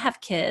want to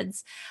have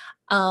kids.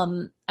 I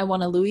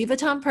want a Louis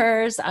Vuitton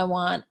purse. I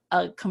want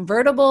a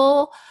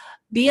convertible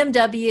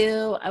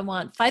BMW. I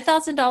want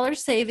 $5,000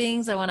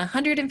 savings. I want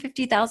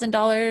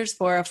 $150,000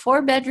 for a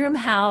 4-bedroom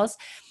house.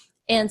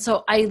 And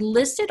so I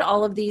listed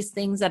all of these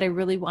things that I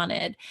really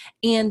wanted.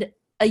 And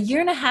a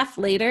year and a half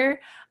later,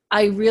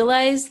 I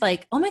realized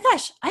like, oh my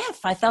gosh, I have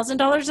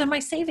 $5,000 in my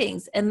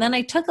savings. And then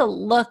I took a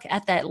look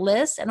at that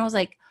list and I was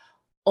like,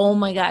 oh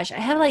my gosh, I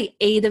have like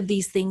 8 of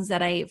these things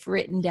that I've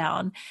written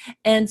down.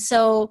 And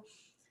so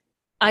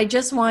I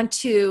just want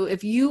to,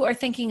 if you are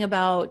thinking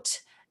about,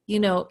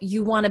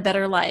 you want a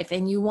better life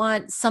and you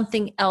want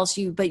something else,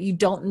 but you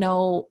don't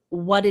know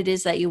what it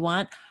is that you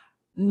want,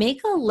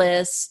 make a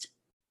list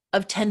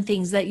of 10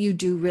 things that you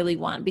do really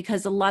want,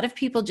 because a lot of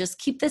people just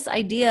keep this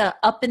idea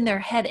up in their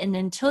head. And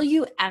until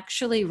you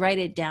actually write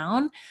it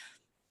down,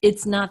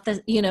 it's not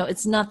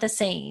it's not the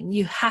same.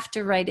 You have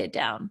to write it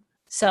down.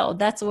 So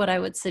that's what I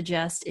would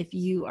suggest if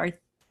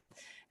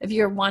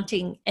you're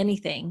wanting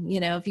anything,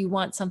 if you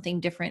want something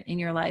different in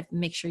your life,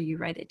 make sure you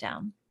write it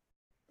down.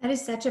 That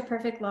is such a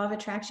perfect law of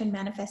attraction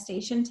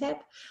manifestation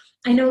tip.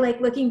 I know, like,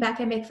 looking back,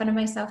 I make fun of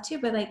myself too,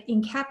 but like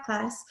in CAP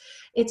class,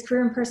 it's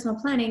career and personal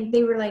planning.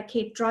 They were like,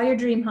 Kate, draw your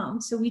dream home.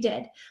 So we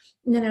did.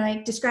 And then I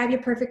like, describe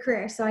your perfect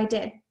career. So I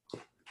did.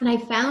 And I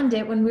found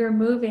it when we were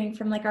moving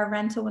from like our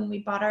rental when we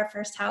bought our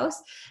first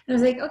house. And I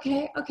was like,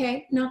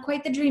 okay, not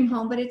quite the dream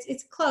home, but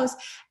it's close.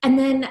 And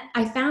then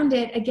I found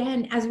it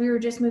again as we were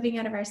just moving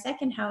out of our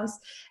second house,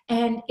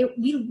 and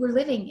we were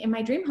living in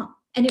my dream home.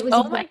 And it was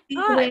exactly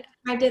the way I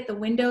described it. The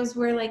windows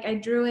were like, I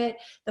drew it,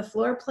 the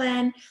floor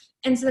plan.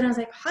 And so then I was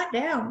like, hot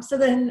damn. So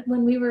then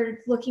when we were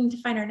looking to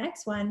find our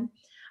next one,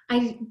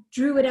 I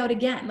drew it out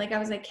again. Like I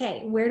was like,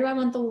 hey, where do I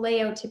want the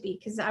layout to be?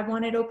 Because I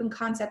wanted open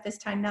concept this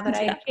time. Now that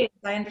I had kids,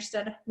 I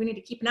understood we need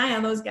to keep an eye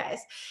on those guys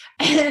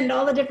and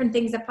all the different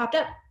things that popped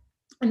up.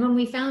 And when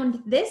we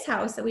found this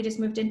house that we just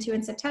moved into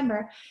in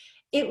September,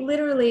 it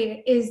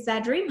literally is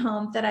that dream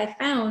home that I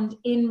found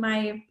in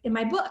my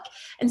book.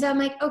 And so I'm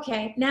like,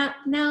 okay, now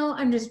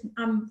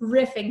I'm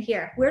riffing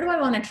here. Where do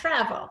I want to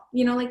travel?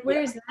 Like,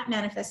 where is that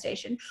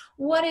manifestation?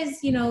 What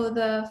is,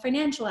 the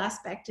financial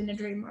aspect in a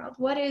dream world?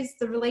 What is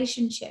the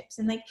relationships?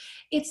 And like,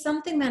 it's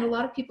something that a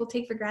lot of people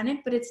take for granted,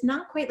 but it's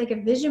not quite like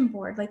a vision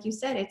board. Like you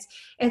said,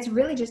 it's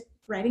really just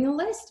writing a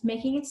list,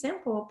 making it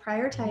simple,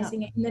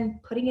 prioritizing it, and then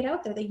putting it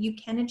out there that you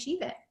can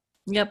achieve it.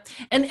 Yep.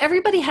 And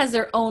everybody has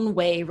their own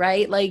way,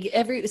 right? Like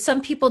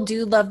some people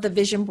do love the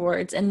vision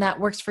boards and that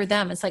works for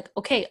them. It's like,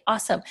 okay,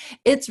 awesome.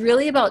 It's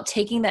really about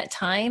taking that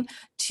time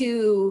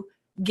to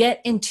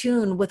get in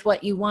tune with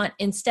what you want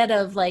instead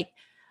of like,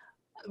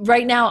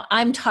 right now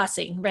I'm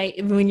tossing, right?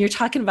 When you're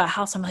talking about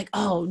house, I'm like,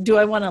 oh, do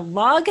I want a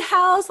log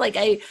house? Like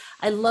I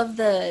love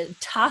the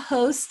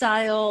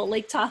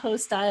Lake Tahoe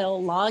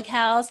style log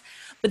house,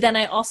 but then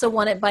I also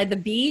want it by the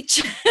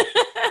beach.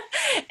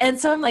 And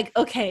so I'm like,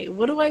 okay,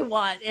 what do I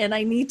want? And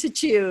I need to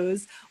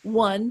choose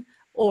one,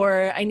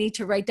 or I need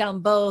to write down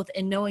both,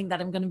 and knowing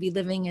that I'm going to be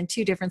living in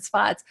 2 different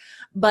spots.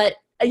 But,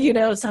 so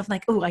I'm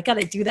like, oh, I got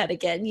to do that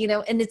again,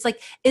 and it's like,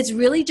 it's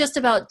really just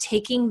about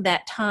taking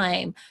that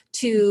time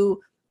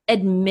to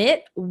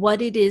admit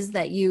what it is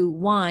that you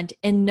want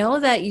and know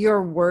that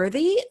you're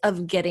worthy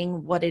of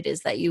getting what it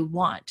is that you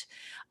want.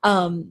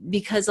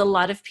 Because a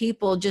lot of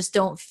people just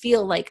don't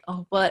feel like,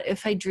 oh, what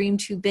if I dream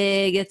too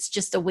big? It's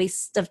just a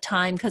waste of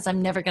time because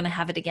I'm never going to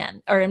have it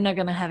again, or I'm not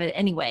going to have it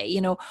anyway,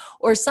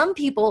 or some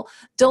people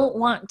don't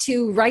want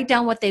to write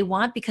down what they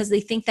want because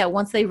they think that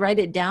once they write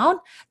it down,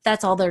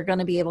 that's all they're going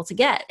to be able to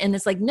get. And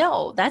it's like,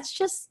 no, that's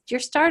just your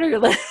starter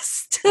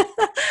list.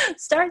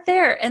 Start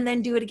there and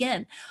then do it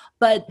again.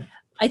 But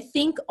I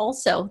think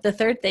also the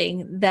third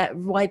thing that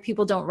why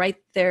people don't write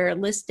their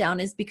list down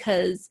is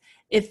because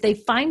if they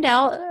find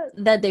out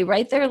that they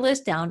write their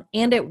list down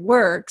and it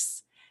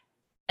works,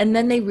 and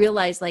then they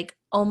realize like,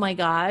 oh my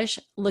gosh,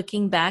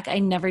 looking back, I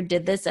never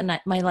did this and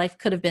my life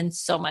could have been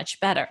so much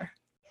better.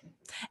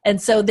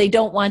 And so they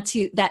don't want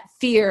that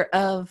fear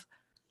of,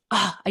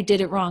 oh, I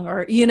did it wrong,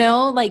 or,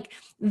 like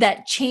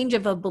that change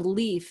of a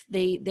belief.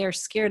 They're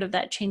scared of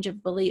that change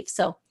of belief.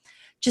 So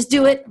just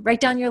do it,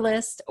 write down your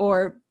list,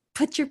 or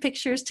put your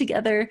pictures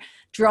together,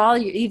 draw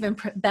even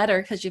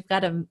better because you've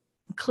got a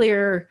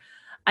clear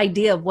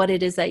idea of what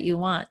it is that you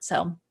want.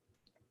 So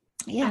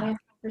yeah.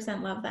 I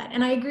 100% love that.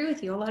 And I agree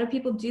with you. A lot of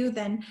people do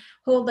then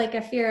hold like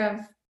a fear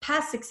of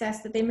past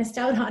success that they missed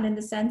out on, in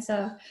the sense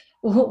of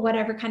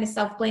whatever kind of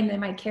self-blame they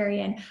might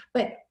carry in.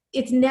 But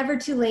it's never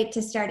too late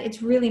to start.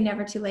 It's really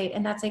never too late.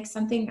 And that's like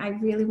something I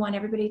really want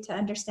everybody to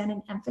understand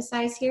and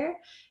emphasize here.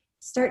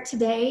 Start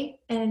today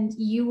and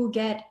you will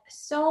get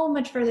so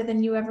much further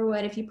than you ever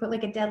would if you put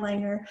like a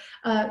deadline or,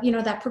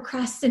 that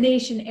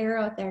procrastination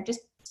arrow out there.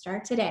 Just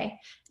start today,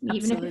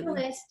 even if it's a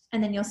list,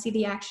 and then you'll see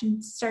the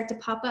action start to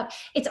pop up.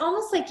 It's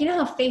almost like,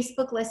 how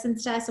Facebook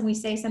listens to us and we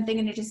say something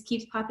and it just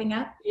keeps popping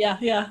up.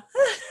 Yeah.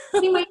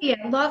 Same idea.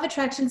 Law of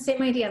attraction,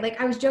 same idea. Like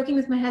I was joking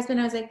with my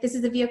husband. I was like, this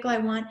is the vehicle I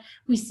want.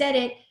 We said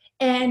it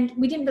and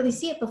we didn't really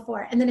see it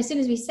before. And then as soon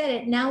as we said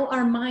it, now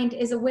our mind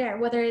is aware,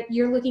 whether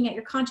you're looking at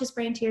your conscious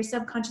brain to your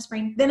subconscious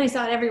brain. Then I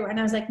saw it everywhere. And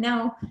I was like,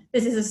 no,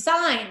 this is a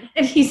sign.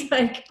 And he's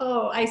like,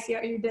 oh, I see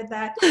how you did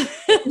that.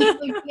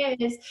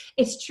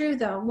 It's true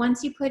though.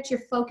 Once you put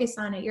your focus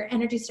on it, your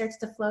energy starts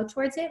to flow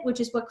towards it,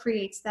 which is what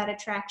creates that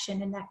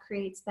attraction and that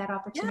creates that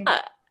opportunity. Yeah.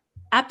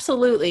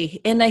 Absolutely.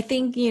 And I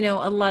think, a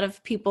lot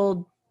of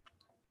people,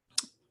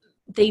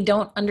 they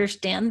don't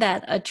understand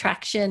that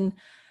attraction,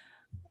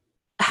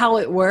 how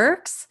it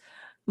works,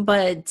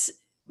 but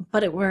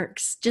it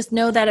works. Just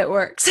know that it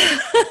works.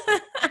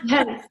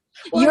 Yes.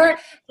 Well, You're,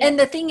 and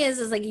the thing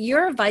is like,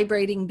 you're a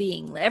vibrating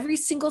being. Every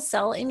single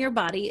cell in your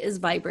body is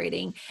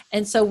vibrating.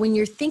 And so when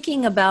you're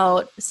thinking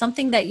about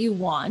something that you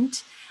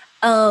want,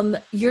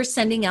 you're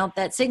sending out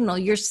that signal,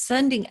 you're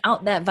sending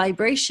out that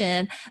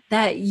vibration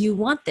that you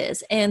want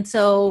this. And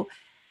so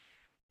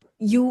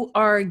you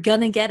are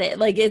gonna get it.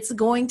 Like, it's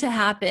going to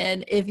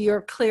happen if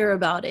you're clear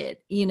about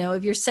it.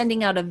 If you're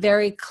sending out a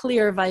very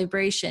clear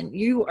vibration,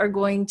 you are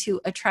going to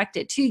attract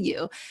it to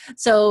you.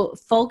 So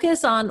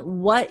focus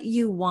on what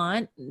you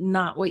want,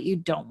 not what you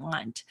don't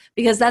want,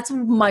 because that's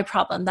my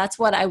problem. That's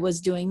what I was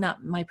doing.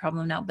 Not my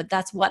problem now, but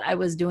that's what I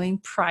was doing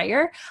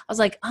prior. I was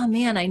like, oh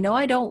man, I know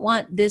I don't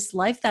want this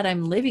life that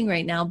I'm living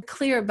right now.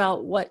 Clear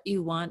about what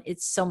you want.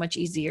 It's so much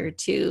easier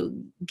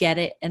to get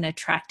it and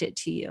attract it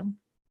to you.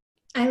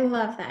 I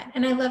love that.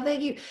 And I love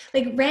that you,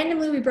 like,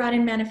 randomly we brought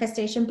in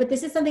manifestation, but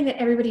this is something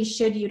that everybody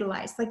should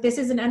utilize. Like, this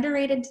is an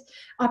underrated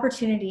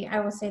opportunity.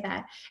 I will say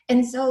that.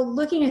 And so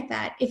looking at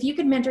that, if you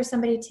could mentor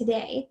somebody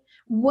today,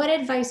 what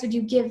advice would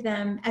you give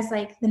them as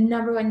like the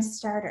number one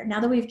starter? Now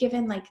that we've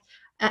given like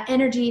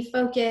energy,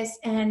 focus,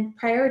 and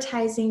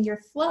prioritizing your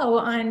flow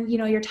on,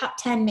 your top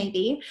 10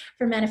 maybe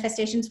for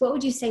manifestations, what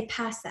would you say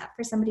past that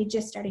for somebody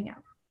just starting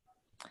out?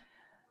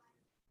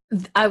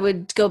 I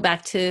would go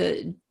back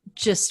to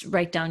just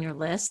write down your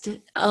list.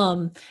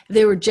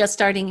 They were just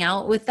starting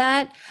out with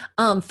that,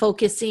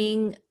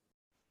 focusing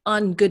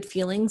on good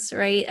feelings,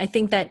 right? I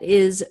think that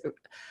is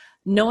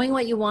knowing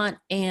what you want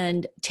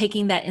and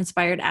taking that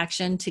inspired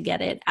action to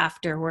get it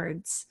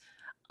afterwards.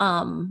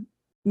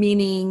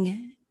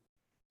 Meaning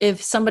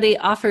if somebody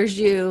offers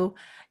you,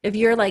 if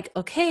you're like,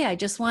 okay, I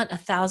just want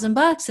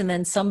 $1,000, and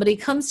then somebody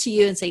comes to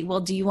you and say, well,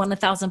 do you want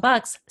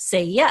 $1,000?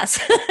 Say yes.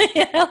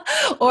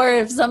 Or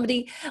if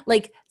somebody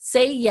like,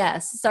 say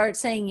yes, start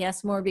saying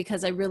yes more,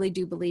 because I really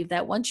do believe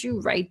that once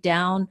you write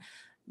down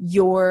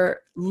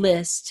your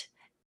list,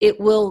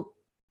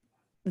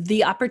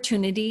 the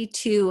opportunity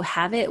to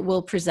have it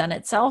will present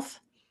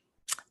itself,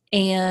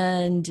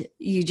 and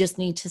you just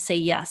need to say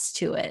yes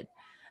to it.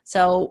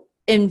 So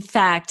in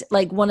fact,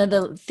 like, one of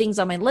the things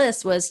on my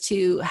list was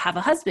to have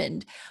a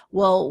husband.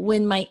 Well,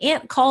 when my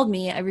aunt called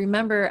me, I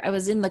remember I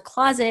was in the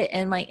closet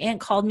and my aunt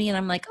called me and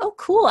I'm like, oh,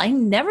 cool. I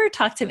never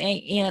talked to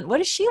my aunt. What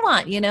does she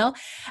want?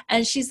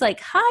 And she's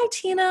like, hi,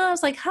 Tina. I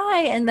was like,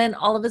 hi. And then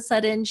all of a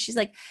sudden she's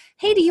like,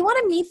 hey, do you want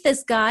to meet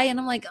this guy? And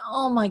I'm like,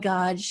 oh my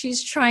God,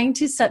 she's trying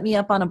to set me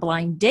up on a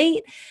blind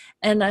date.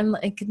 And I'm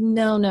like,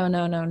 no, no,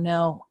 no, no,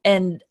 no.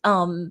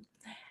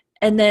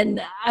 And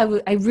then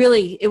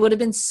it would have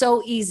been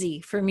so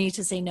easy for me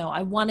to say no.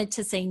 I wanted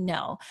to say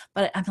no,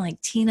 but I'm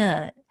like,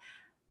 Tina,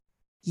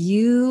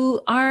 you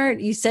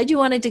said you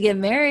wanted to get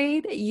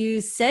married.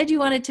 You said you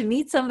wanted to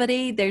meet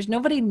somebody. There's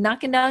nobody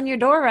knocking down your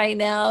door right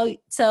now.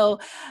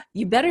 So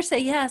you better say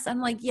yes. I'm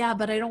like, yeah,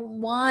 but I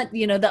don't want,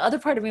 the other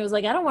part of me was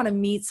like, I don't want to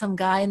meet some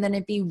guy and then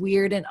it'd be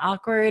weird and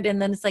awkward.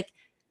 And then it's like,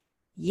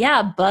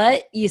 yeah,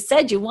 but you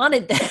said you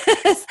wanted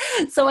this.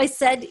 So I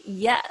said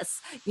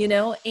yes,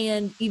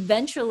 and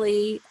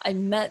eventually I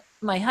met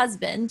my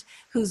husband,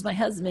 who's my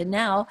husband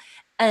now.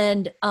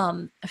 And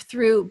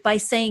by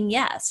saying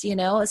yes,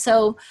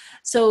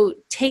 so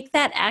take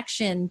that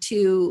action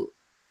to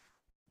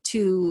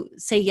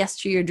say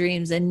yes to your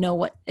dreams and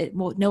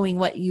knowing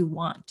what you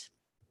want.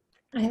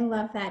 I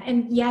love that.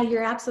 And yeah,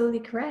 you're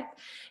absolutely correct.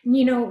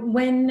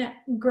 When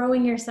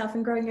growing yourself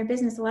and growing your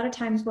business, a lot of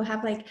times we'll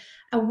have like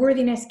a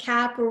worthiness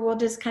cap, or we'll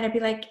just kind of be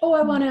like, oh,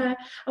 I want a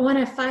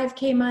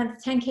 5K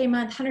month, 10K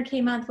month,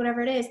 100K month,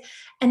 whatever it is.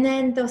 And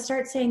then they'll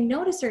start saying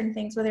no to certain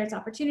things, whether it's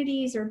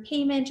opportunities or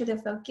payment, or they'll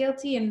feel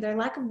guilty, and their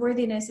lack of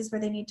worthiness is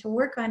where they need to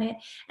work on it.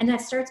 And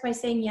that starts by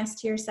saying yes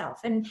to yourself.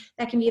 And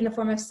that can be in the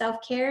form of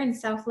self-care and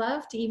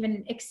self-love, to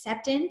even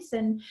acceptance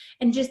and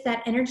just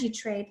that energy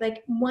trade.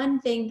 Like, one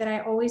thing that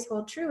I always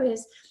hold true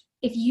is,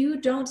 if you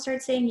don't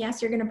start saying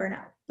yes, you're going to burn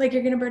out. Like,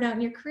 you're going to burn out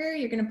in your career,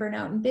 you're going to burn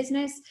out in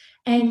business,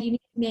 and you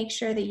need to make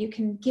sure that you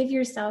can give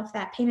yourself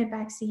that payment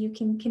back so you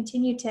can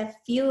continue to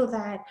feel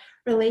that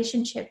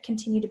relationship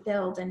continue to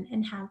build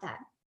and have that.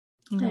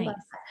 Nice. I love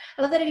that.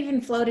 I love that it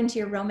even flowed into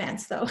your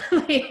romance though.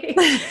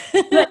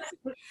 That's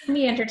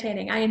me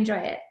entertaining. I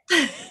enjoy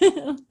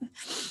it.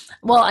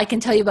 Well, I can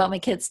tell you about my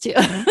kids too.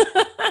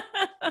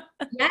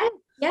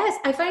 Yes.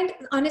 I find,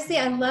 honestly,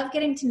 I love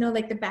getting to know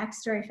like the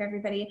backstory for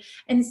everybody.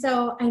 And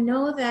so I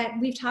know that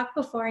we've talked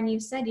before and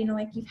you've said,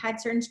 like, you've had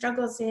certain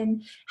struggles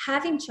in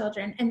having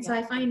children. And so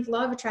I find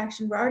law of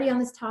attraction, we're already on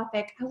this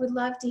topic. I would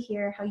love to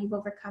hear how you've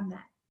overcome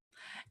that.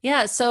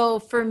 Yeah. So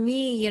for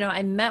me,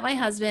 I met my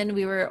husband.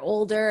 We were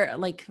older,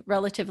 like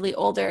relatively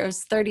older. I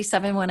was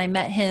 37 when I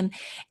met him.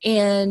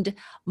 And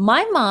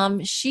my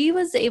mom, she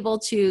was able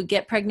to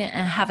get pregnant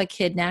and have a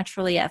kid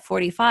naturally at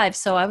 45.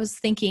 So I was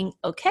thinking,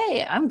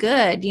 okay, I'm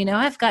good.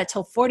 I've got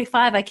till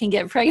 45, I can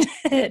get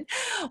pregnant.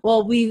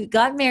 Well, we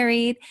got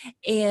married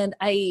and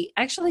I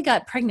actually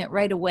got pregnant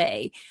right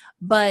away.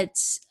 but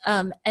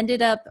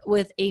ended up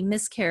with a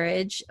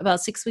miscarriage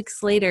about 6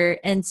 weeks later.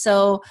 And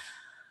so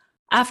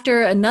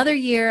after another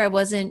year, I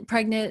wasn't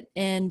pregnant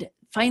and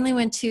finally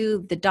went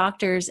to the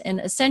doctors, and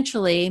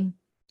essentially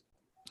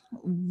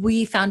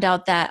we found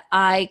out that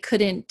I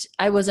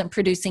wasn't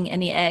producing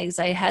any eggs.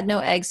 I had no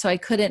eggs, so I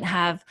couldn't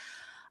have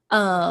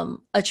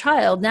a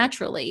child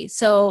naturally.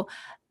 So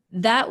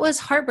that was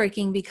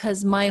heartbreaking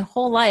because my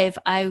whole life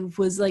I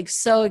was like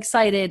so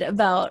excited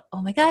about,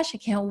 oh my gosh, I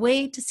can't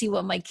wait to see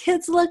what my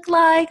kids look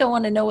like. I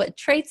want to know what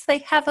traits they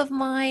have of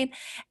mine.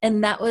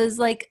 And that was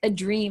like a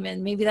dream.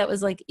 And maybe that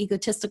was like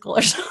egotistical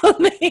or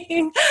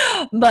something,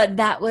 but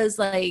that was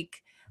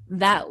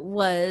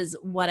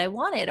what I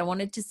wanted. I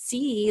wanted to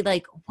see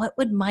like, what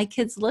would my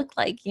kids look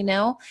like,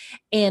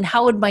 and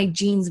how would my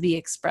genes be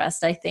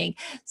expressed, I think.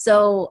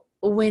 So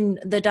when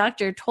the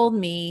doctor told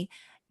me,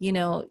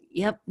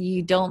 yep,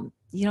 you don't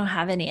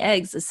have any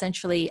eggs,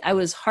 essentially, I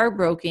was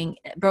broken.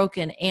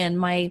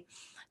 And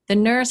the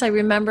nurse, I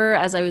remember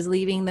as I was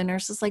leaving, the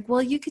nurse was like,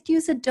 well, you could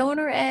use a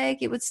donor egg.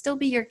 It would still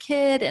be your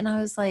kid. And I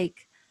was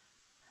like,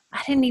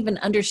 I didn't even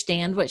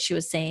understand what she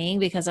was saying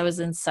because I was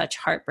in such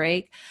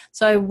heartbreak.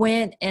 So I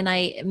went and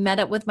I met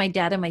up with my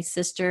dad and my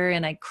sister,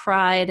 and I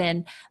cried.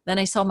 And then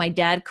I saw my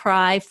dad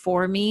cry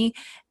for me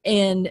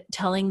and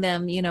telling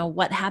them,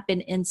 what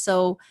happened. And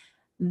so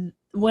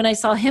when I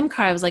saw him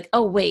cry, I was like,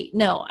 oh, wait,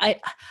 no, I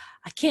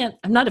can't,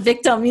 I'm not a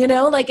victim,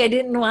 like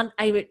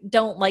I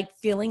don't like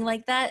feeling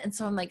like that. And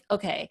so I'm like,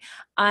 okay,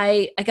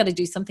 I got to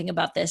do something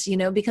about this,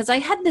 because I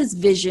had this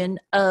vision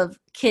of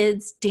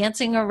kids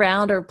dancing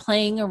around or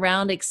playing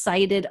around,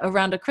 excited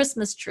around a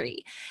Christmas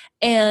tree.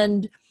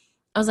 And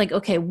I was like,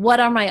 okay, what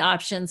are my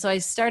options? So I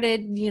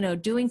started,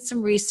 doing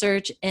some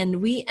research,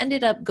 and we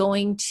ended up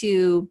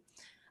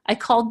I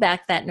called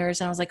back that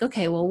nurse and I was like,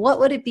 okay, well, what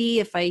would it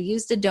be if I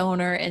used a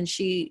donor? And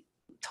she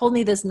told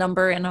me this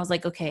number, and I was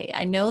like, okay,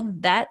 I know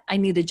that I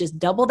need to just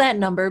double that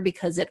number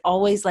because it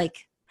always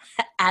like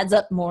adds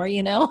up more,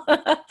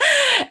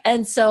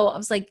 And so I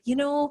was like,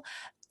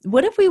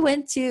 what if we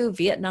went to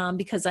Vietnam,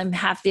 because I'm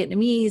half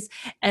Vietnamese,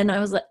 and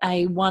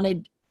I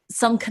wanted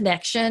some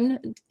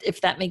connection,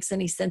 if that makes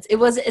any sense.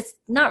 It's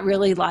not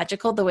really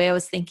logical the way I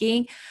was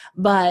thinking,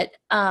 but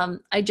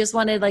I just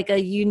wanted like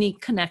a unique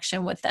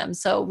connection with them.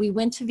 So we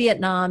went to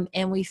Vietnam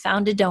and we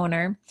found a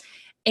donor.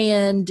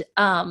 And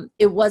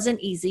it wasn't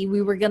easy.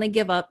 We were going to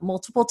give up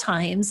multiple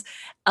times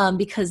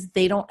because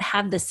they don't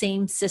have the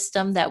same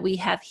system that we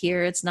have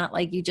here. It's not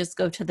like you just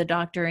go to the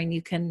doctor and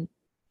you can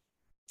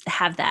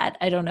have that.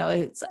 I don't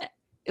know.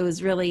 It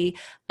was really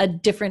a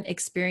different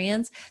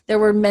experience. There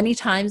were many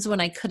times when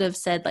I could have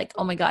said like,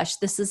 oh my gosh,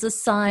 this is a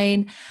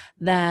sign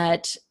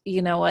that,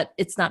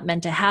 it's not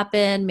meant to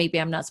happen. Maybe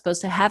I'm not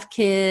supposed to have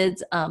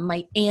kids.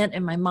 My aunt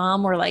and my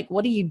mom were like,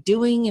 what are you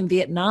doing in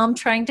Vietnam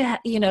trying to,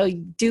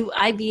 do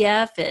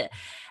IVF?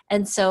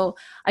 And so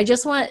I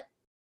just want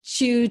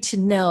you to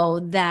know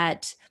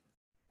that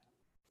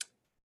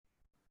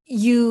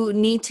you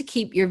need to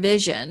keep your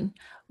vision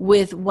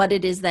with what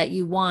it is that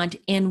you want.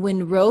 And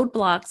when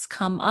roadblocks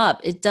come up,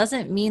 it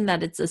doesn't mean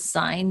that it's a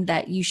sign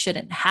that you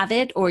shouldn't have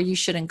it or you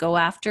shouldn't go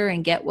after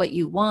and get what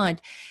you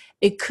want.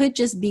 It could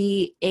just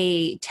be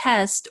a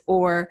test,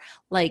 or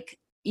like,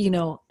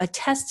 a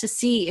test to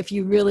see if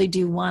you really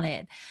do want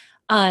it.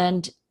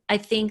 And I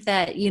think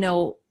that,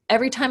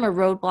 every time a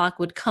roadblock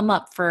would come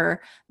up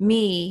for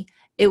me,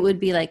 it would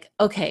be like,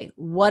 okay,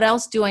 what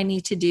else do I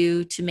need to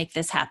do to make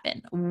this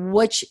happen?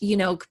 Which,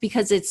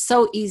 because it's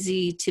so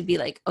easy to be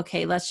like,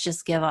 okay, let's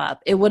just give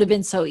up. It would have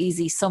been so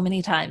easy so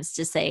many times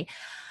to say,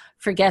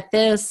 forget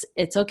this.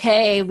 It's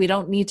okay. We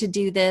don't need to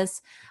do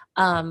this.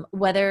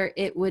 Whether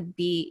it would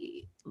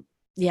be,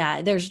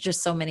 there's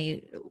just so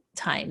many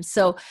times.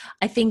 So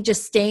I think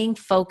just staying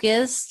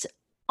focused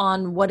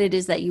on what it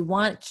is that you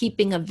want,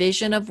 keeping a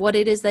vision of what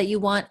it is that you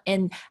want,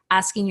 and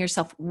asking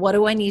yourself, what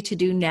do I need to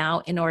do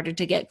now in order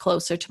to get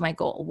closer to my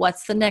goal?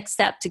 What's the next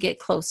step to get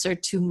closer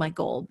to my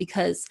goal?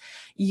 Because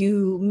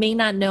you may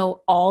not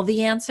know all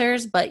the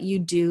answers, but you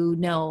do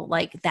know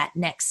like that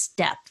next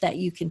step that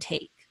you can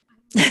take.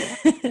 I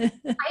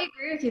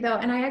agree with you though.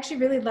 And I actually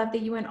really love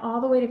that you went all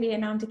the way to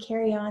Vietnam to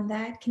carry on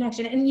that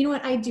connection. And you know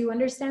what? I do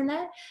understand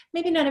that.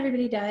 Maybe not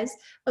everybody does,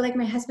 but like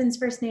my husband's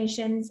First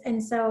Nations.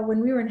 And so when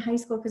we were in high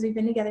school, because we've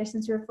been together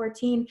since we were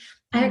 14,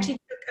 I actually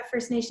took a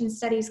First Nations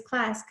studies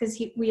class because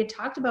we had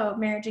talked about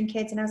marriage and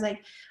kids. And I was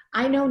like,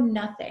 I know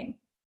nothing.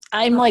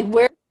 I'm like,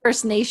 where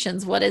First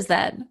Nations? What is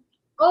that?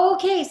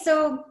 Okay,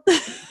 so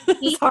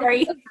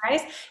sorry,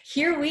 guys,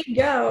 here we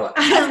go.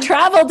 I've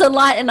traveled a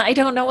lot and I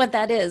don't know what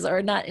that is,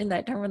 or not in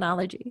that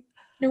terminology.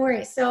 No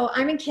worries. So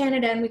I'm in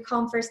Canada and we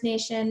call them First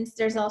Nations.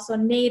 There's also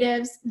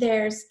Natives,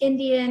 there's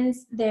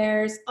Indians,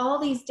 there's all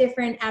these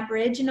different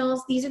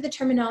Aboriginals. These are the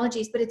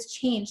terminologies, but it's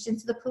changed. And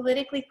so the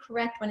politically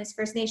correct one is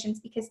First Nations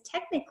because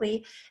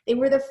technically they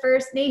were the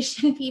First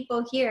Nation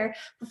people here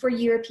before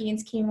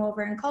Europeans came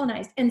over and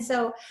colonized. And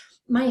so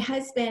my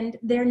husband,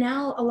 they're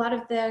now, a lot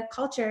of the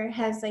culture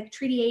has like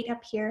Treaty 8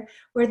 up here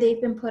where they've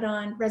been put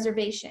on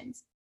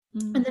reservations.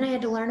 And then I Mm.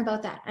 had to learn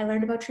about that. I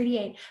learned about Treaty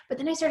 8, but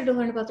then I started to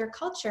learn about their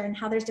culture and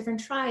how there's different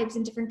tribes,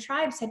 and different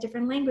tribes had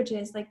different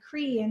languages like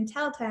Cree and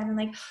Tahltan and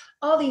like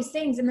all these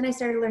things. And then I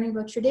started learning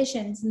about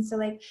traditions. And so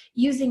like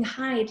using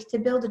hide to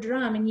build a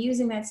drum and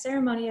using that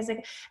ceremony as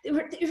like, there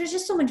was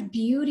just so much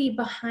beauty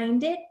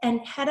behind it. And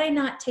had I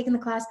not taken the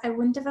class, I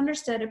wouldn't have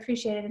understood,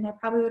 appreciated, and I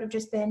probably would have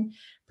just been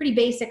pretty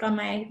basic on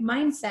my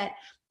mindset.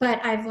 But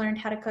I've learned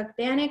how to cook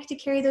bannock to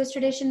carry those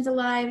traditions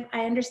alive.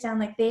 I understand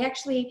like they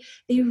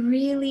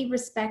really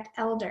respect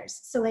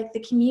elders. So like the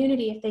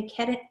community, if they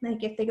get it,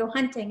 like if they go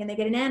hunting and they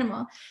get an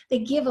animal, they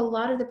give a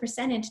lot of the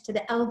percentage to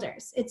the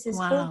elders. It's this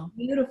whole Wow.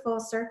 beautiful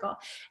circle.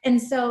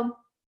 And so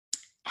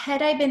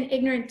had I been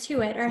ignorant to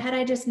it, or had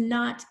I just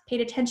not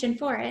paid attention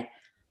for it,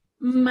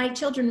 my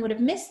children would have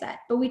missed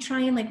that. But we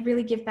try and like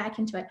really give back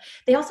into it.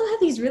 They also have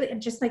these really,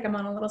 just like I'm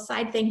on a little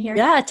side thing here,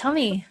 Yeah, tell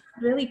me.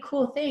 really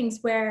cool things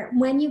where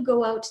when you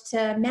go out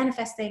to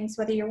manifest things,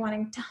 whether you're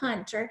wanting to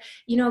hunt or,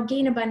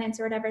 gain abundance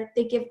or whatever,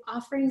 they give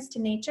offerings to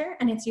nature,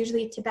 and it's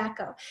usually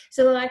tobacco.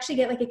 So they'll actually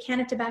get like a can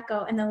of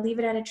tobacco and they'll leave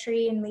it at a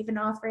tree and leave an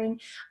offering.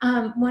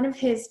 One of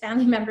his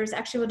family members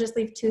actually will just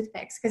leave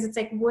toothpicks because it's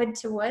like wood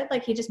to wood.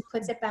 Like he just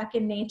puts it back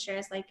in nature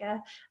as like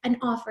an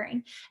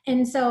offering.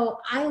 And so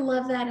I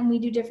love that. And we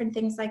do different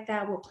things like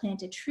that. We'll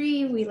plant a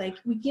tree.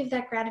 We give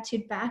that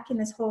gratitude back in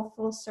this whole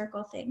full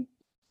circle thing.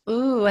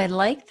 Ooh, I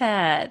like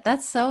that.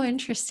 That's so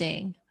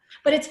interesting.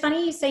 But it's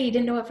funny you say you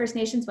didn't know what First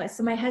Nations was.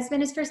 So my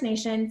husband is First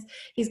Nations.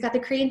 He's got the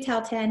Cree and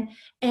Tahltan.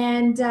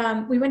 And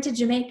we went to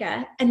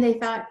Jamaica and they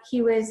thought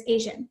he was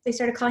Asian. They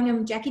started calling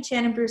him Jackie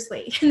Chan and Bruce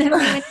Lee. And then we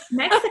went to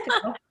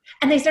Mexico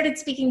and they started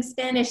speaking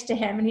Spanish to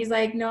him. And he's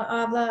like, no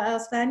habla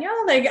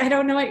español. Like, I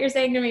don't know what you're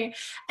saying to me.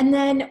 And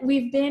then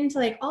we've been to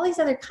like all these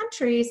other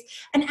countries.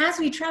 And as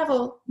we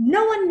travel,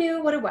 no one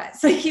knew what it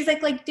was. Like, he's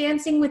like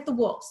Dancing with the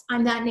Wolves.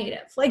 I'm that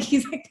native. Like,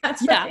 he's like,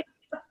 that's Yeah, what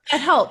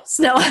that helps.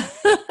 No.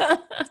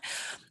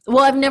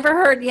 Well, I've never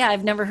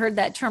heard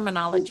that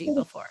terminology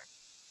before.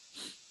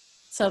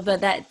 So,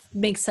 but that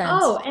makes sense.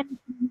 Oh, and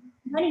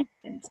many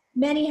haven't.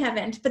 Many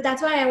haven't. But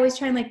that's why I always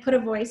try and like put a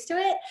voice to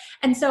it.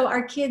 And so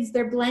our kids,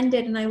 they're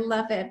blended and I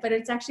love it. But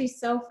it's actually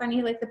so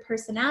funny, like the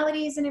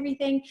personalities and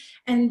everything.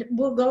 And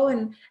we'll go,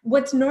 and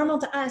what's normal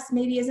to us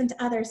maybe isn't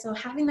to others. So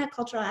having that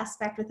cultural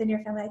aspect within your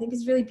family, I think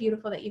is really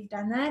beautiful that you've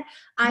done that.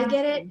 I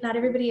get it. Mhm. Not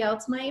everybody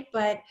else might,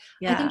 but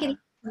I think Yeah. it's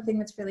something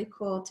that's really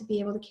cool to be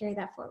able to carry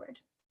that forward.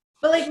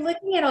 But like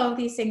looking at all of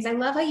these things, I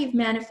love how you've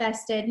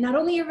manifested not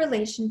only your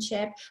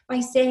relationship by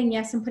saying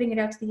yes and putting it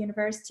out to the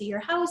universe, to your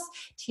house,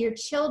 to your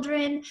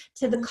children,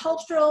 to the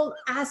cultural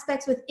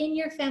aspects within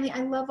your family.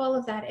 I love all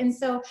of that. And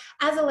so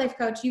as a life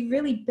coach, you've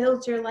really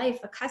built your life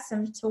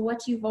accustomed to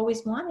what you've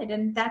always wanted.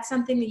 And that's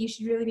something that you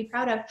should really be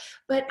proud of.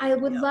 But I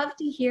would love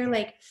to hear,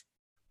 like,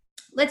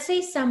 let's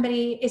say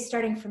somebody is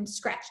starting from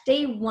scratch,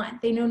 day one,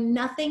 they know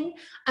nothing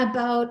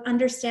about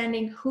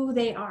understanding who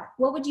they are.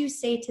 What would you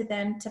say to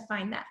them to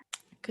find that?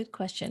 Good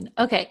question.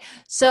 Okay.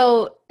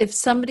 So if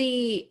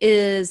somebody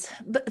is,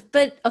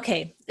 but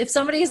okay, if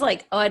somebody's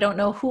like, oh, I don't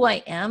know who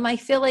I am, I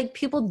feel like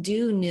people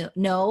do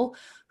know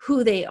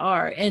who they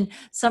are. And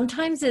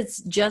sometimes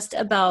it's just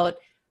about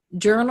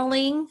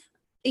journaling,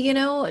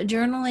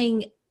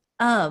 journaling.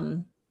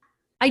 Um,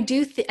 I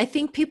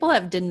think people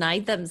have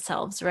denied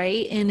themselves,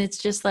 right? And it's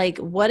just like,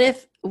 what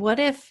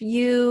if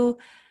you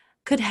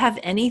could have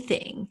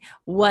anything,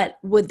 what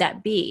would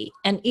that be?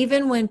 And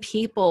even when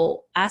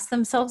people ask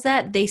themselves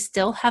that, they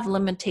still have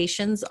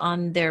limitations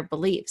on their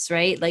beliefs,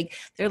 right? Like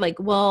they're like,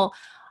 well,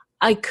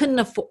 I couldn't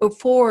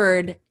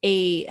afford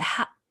a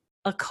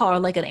car,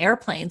 like an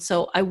airplane,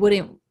 so I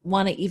wouldn't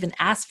want to even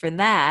ask for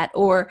that.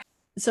 Or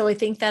so I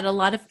think that a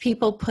lot of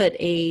people put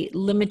a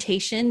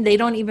limitation. They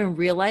don't even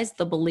realize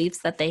the beliefs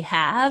that they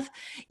have.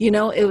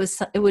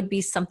 It would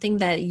be something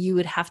that you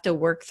would have to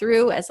work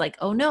through as like,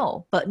 oh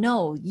no, but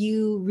no,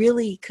 you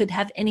really could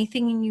have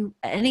anything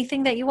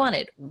that you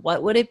wanted.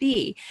 What would it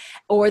be?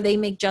 Or they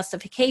make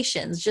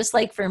justifications. Just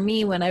like for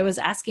me, when I was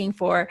asking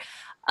for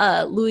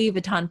a Louis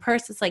Vuitton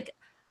purse, it's like,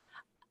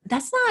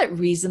 that's not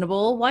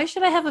reasonable. Why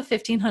should I have a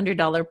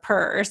 $1,500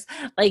 purse?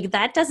 Like,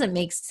 that doesn't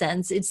make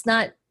sense. It's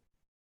not,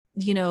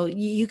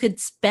 you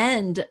could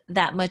spend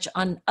that much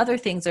on other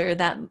things, or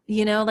that,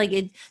 like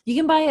you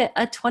can buy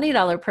a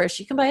 $20 purse,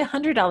 you can buy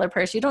 $100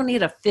 purse. You don't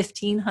need a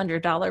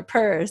 $1,500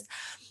 purse.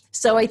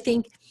 So I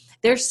think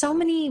there's so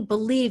many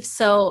beliefs.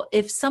 So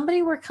if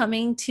somebody were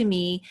coming to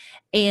me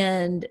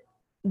and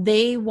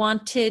they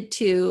wanted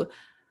to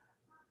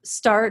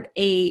start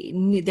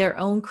their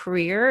own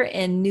career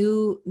and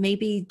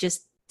maybe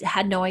just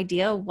had no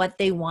idea what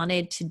they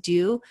wanted to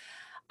do,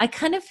 I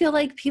kind of feel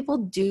like people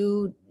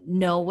do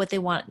know what they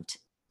want.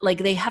 Like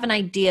they have an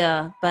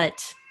idea,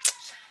 but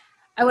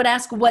I would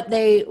ask what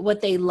they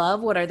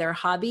love, what are their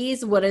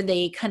hobbies, what are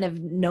they kind of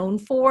known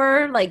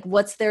for, like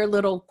what's their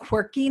little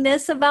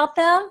quirkiness about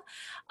them,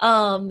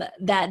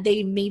 that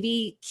they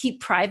maybe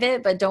keep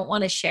private but don't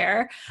want to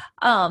share.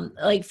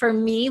 Like for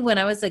me, when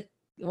I was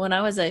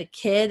a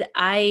kid,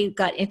 I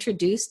got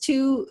introduced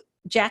to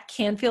Jack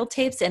Canfield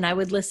tapes, and I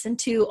would listen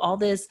to all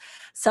this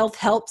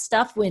self-help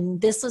stuff when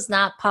this was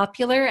not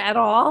popular at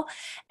all.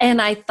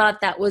 And I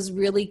thought that was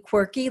really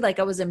quirky. Like,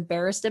 I was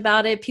embarrassed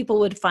about it. People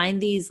would find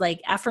these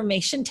like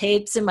affirmation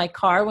tapes in my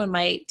car when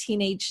my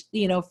teenage,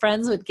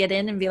 friends would get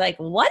in and be like,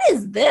 what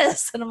is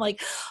this? And I'm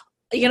like,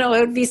 it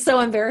would be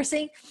so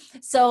embarrassing.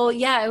 So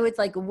yeah, I would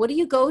like, what are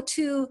you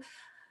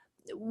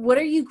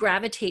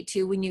gravitate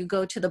to when you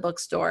go to the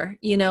bookstore?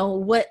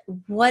 What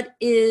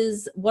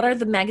are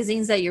the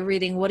magazines that you're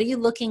reading? What are you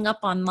looking up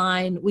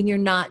online when you're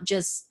not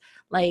just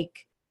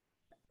like,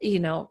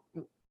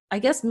 I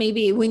guess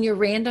maybe when you're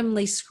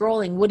randomly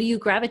scrolling, what do you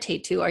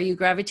gravitate to? Are you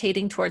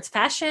gravitating towards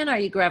fashion? Are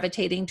you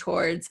gravitating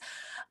towards,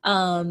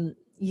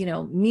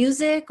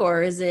 music?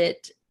 Or is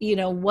it,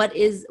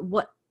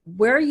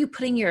 where are you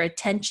putting your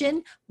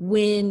attention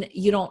when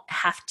you don't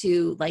have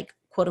to like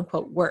quote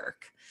unquote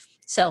work?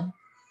 So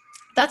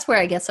that's where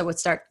I guess I would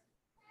start.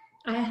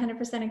 I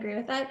 100% agree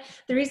with that.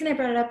 The reason I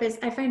brought it up is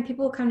I find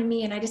people come to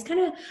me and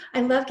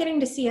I love getting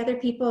to see other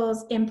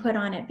people's input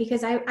on it,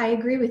 because I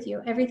agree with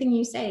you. Everything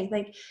you say,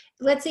 like,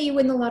 let's say you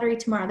win the lottery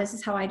tomorrow. This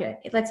is how I do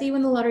it. Let's say you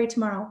win the lottery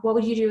tomorrow. What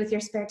would you do with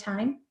your spare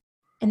time?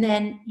 And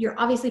then you're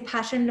obviously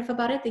passionate enough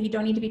about it that you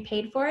don't need to be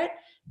paid for it.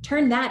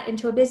 Turn that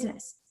into a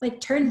business. Like,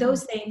 turn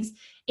those things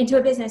into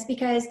a business,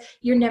 because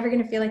you're never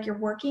going to feel like you're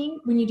working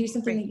when you do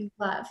something that you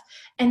love.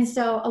 And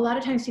so a lot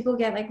of times people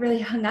get like really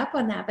hung up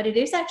on that, but it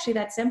is actually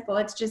that simple.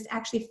 It's just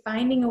actually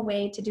finding a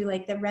way to do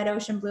like the red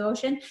ocean, blue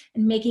ocean,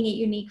 and making it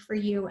unique for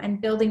you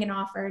and building an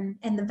offer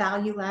and the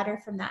value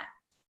ladder from that.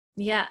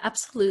 Yeah,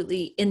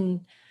 absolutely.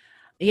 And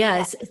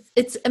yeah,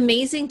 it's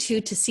amazing too,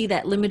 to see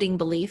that limiting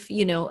belief,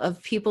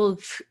 of people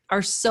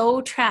are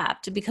so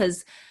trapped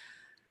because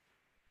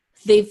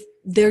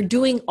they're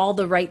doing all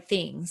the right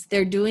things.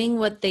 They're doing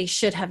what they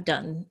should have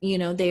done.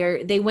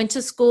 They went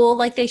to school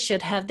like they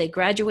should have. They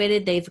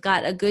graduated. They've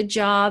got a good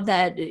job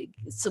that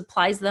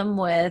supplies them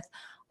with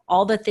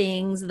all the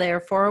things, their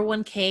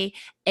 401k,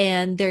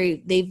 and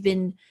they've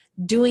been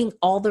doing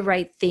all the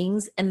right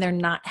things, and they're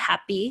not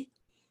happy.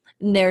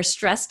 And they're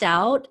stressed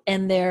out,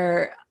 and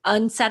they're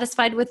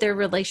unsatisfied with their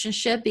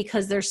relationship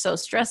because they're so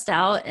stressed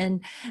out,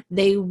 and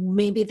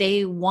maybe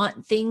they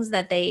want things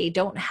that they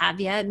don't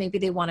have yet. Maybe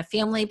they want a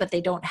family, but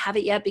they don't have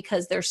it yet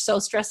because they're so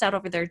stressed out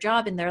over their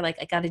job, and they're like,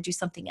 I got to do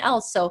something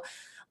else. So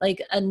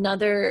like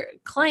another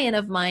client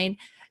of mine,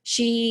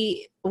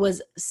 she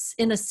was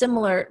in a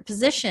similar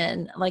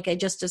position like I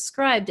just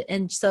described.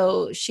 And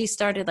so she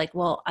started like,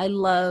 well, I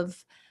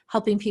love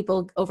helping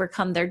people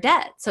overcome their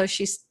debt. So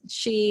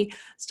she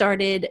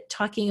started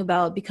talking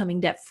about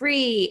becoming debt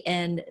free.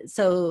 And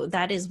so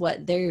that is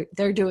what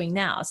they're doing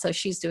now. So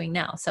she's doing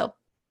now. So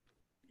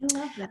I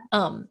love that.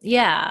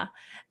 Yeah.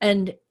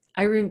 And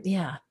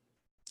yeah.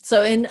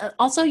 So, and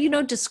also,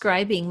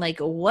 describing like,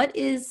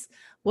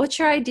 what's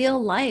your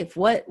ideal life?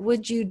 What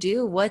would you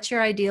do? What's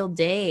your ideal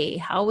day?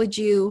 How would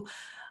you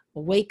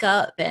wake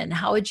up, and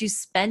how would you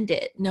spend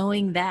it?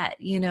 Knowing that,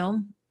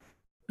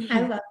 I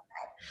love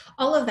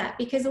all of that,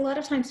 because a lot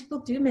of times people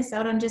do miss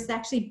out on just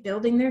actually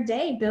building their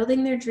day,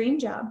 building their dream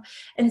job.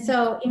 And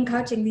so in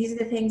coaching, these are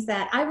the things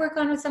that I work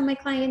on with some of my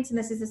clients. And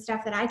this is the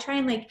stuff that I try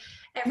and like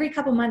every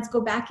couple months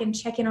go back and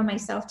check in on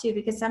myself too,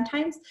 because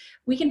sometimes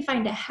we can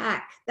find a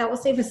hack that will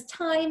save us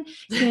time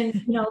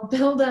and,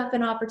 build up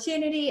an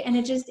opportunity. And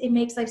it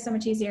makes life so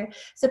much easier.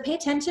 So pay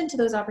attention to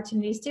those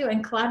opportunities too.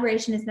 And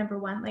collaboration is number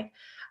one. Like,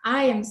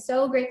 I am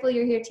so grateful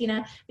you're here,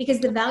 Tina, because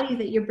the value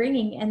that you're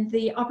bringing and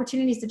the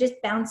opportunities to just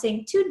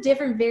bouncing two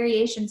different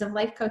variations of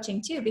life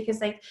coaching too, because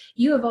like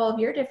you have all of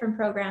your different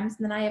programs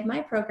and then I have my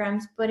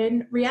programs, but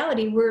in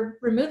reality, we're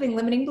removing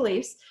limiting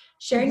beliefs,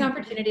 sharing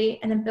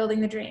opportunity, and then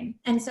building the dream.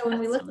 And so when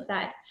we look at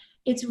that,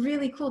 it's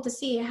really cool to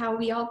see how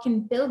we all can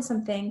build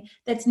something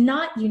that's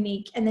not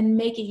unique and then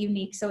make it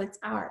unique so it's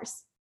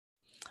ours.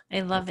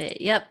 I love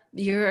it. Yep.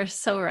 You're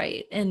so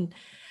right. And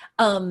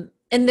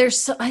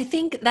I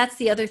think that's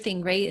the other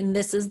thing, right? And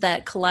this is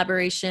that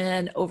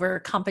collaboration over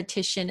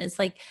competition. It's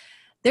like,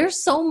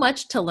 there's so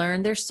much to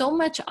learn. There's so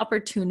much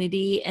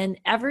opportunity, and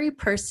every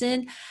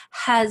person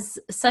has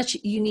such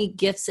unique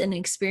gifts and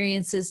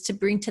experiences to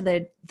bring to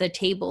the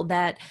table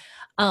that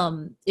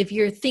if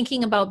you're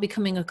thinking about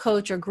becoming a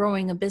coach or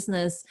growing a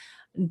business,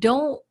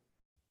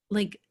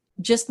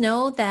 just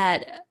know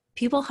that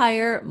people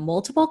hire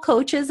multiple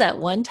coaches at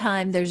one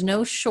time. There's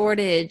no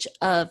shortage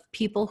of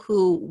people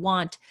who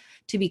want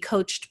to be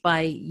coached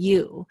by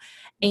you.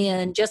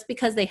 And just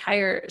because they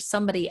hire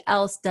somebody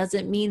else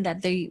doesn't mean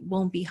that they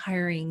won't be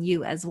hiring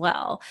you as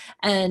well.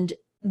 And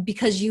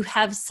because you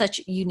have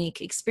such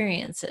unique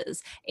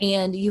experiences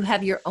and you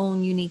have your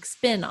own unique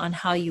spin on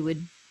how you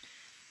would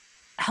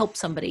help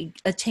somebody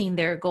attain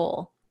their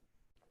goal.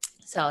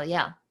 So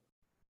yeah.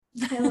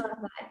 I love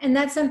that. And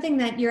that's something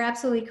that you're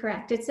absolutely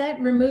correct. It's that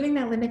removing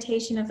that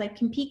limitation of like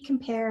compete,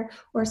 compare,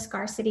 or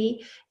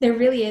scarcity. There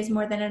really is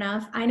more than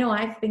enough. I know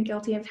I've been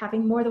guilty of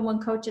having more than one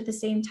coach at the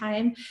same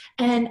time.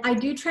 And I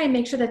do try and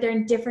make sure that they're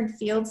in different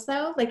fields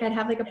though. Like I'd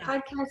have like a Yeah.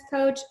 podcast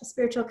coach, a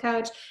spiritual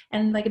coach,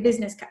 and like a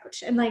business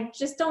coach. And like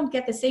just don't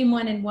get the same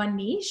one in one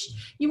niche.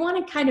 You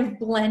want to kind of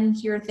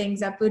blend your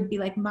things up, would be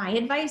like my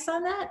advice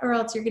on that, or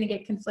else you're going to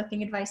get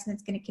conflicting advice and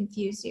it's going to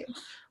confuse you.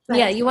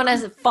 Yeah, But you want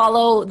to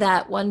follow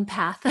that one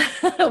path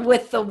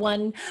with the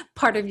one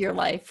part of your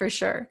life for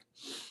sure.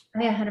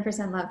 I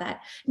 100% love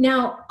that.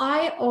 Now,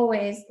 I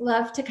always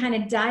love to kind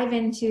of dive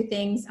into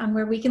things on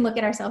where we can look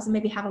at ourselves and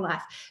maybe have a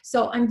laugh.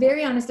 So I'm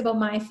very honest about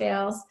my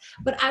fails,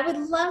 but I would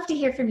love to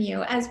hear from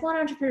you as one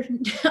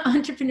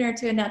entrepreneur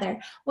to another.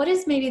 What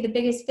is maybe the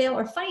biggest fail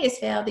or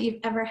funniest fail that you've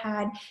ever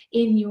had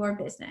in your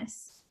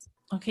business?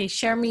 Okay,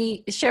 share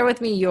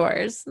with me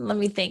yours. Let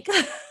me think.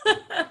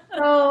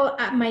 So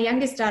my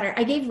youngest daughter,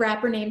 I gave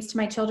rapper names to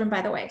my children,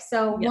 by the way.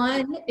 So Yep.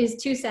 one is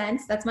 2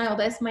 Cents. That's my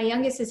oldest. My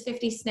youngest is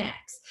 50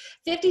 Snacks.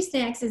 50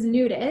 Snacks is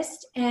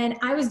nudist. And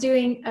I was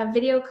doing a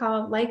video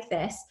call like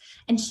this.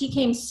 And she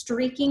came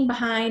streaking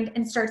behind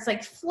and starts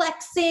like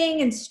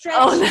flexing and stretching.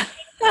 Oh,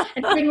 no.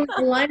 And doing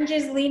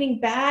lunges, leaning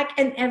back,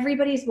 and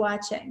everybody's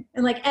watching.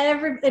 And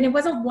and it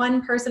wasn't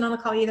one person on the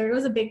call either. It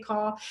was a big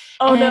call.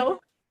 Oh And no.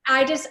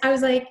 I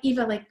was like,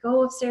 Eva, like,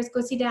 go upstairs,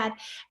 go see dad.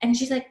 And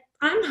she's like,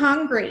 I'm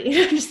hungry.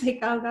 I'm just like,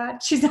 oh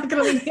God, she's not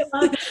going to leave me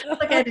alone.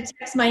 Like I had to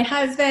text my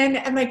husband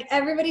and like,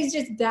 everybody's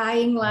just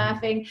dying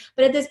laughing.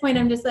 But at this point,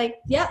 I'm just like,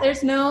 yeah,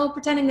 there's no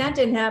pretending that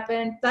didn't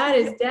happen. That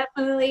is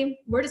definitely,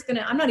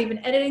 I'm not even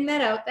editing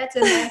that out. That's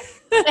in there.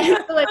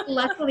 And so like,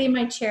 luckily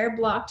my chair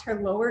blocked her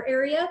lower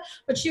area,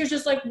 but she was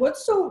just like,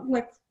 what's so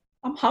like,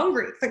 I'm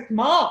hungry. It's like,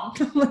 Mom.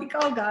 I'm like,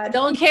 oh God.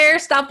 Don't care.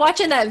 Stop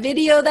watching that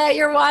video that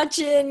you're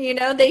watching.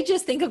 They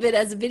just think of it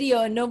as a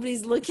video and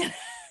nobody's looking.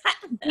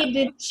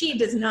 She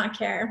does not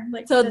care.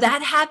 Like, So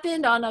that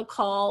happened on a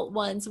call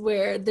once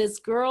where this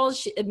girl,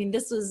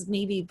 this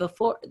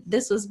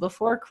was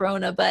before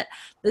Corona, but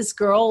this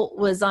girl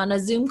was on a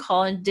Zoom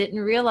call and didn't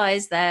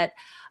realize that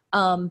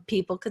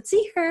people could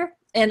see her.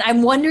 And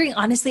I'm wondering,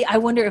 honestly, I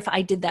wonder if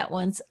I did that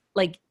once,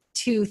 like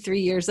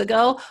 2-3 years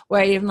ago,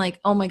 where I'm like,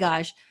 oh my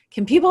gosh,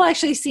 can people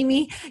actually see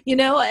me?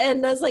 And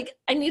I was like,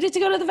 I needed to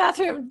go to the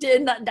bathroom.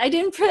 I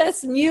didn't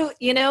press mute,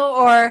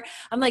 or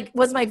I'm like,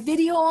 was my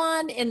video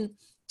on? And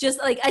just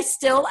like, I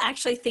still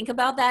actually think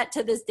about that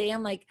to this day.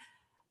 I'm like,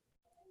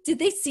 did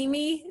they see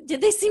me?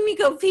 Did they see me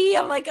go pee?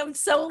 I'm like, I'm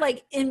so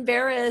like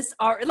embarrassed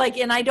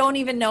and I don't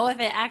even know if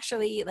it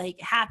actually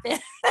like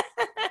happened.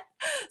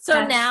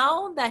 So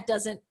now that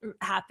doesn't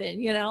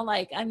happen,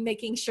 like I'm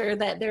making sure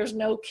that there's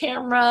no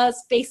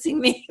cameras facing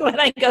me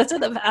when I go to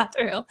the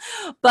bathroom.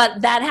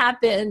 But that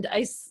happened.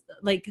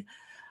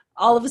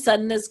 All of a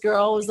sudden this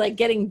girl was like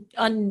getting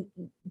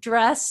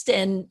undressed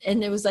and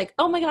it was like,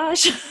 oh my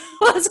gosh,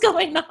 what's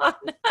going on?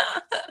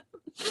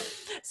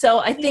 So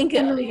I think,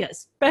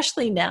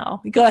 especially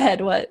now, go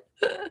ahead. What?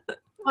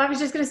 Well, I was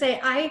just going to say,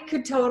 I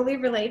could totally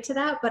relate to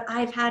that, but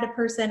I've had a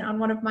person on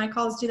one of my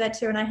calls do that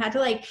too. And I had to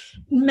like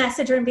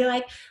message her and be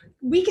like,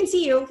 we can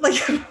see you.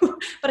 Like,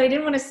 but I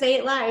didn't want to say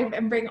it live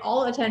and bring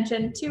all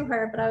attention to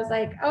her. But I was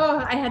like, oh,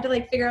 I had to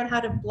like figure out how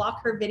to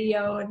block her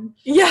video. And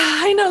yeah,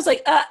 I know. It's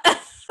like,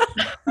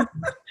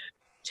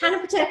 trying to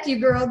protect you,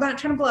 girl. Not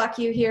trying to block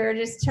you here.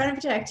 Just trying to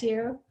protect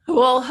you.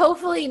 Well,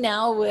 hopefully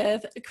now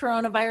with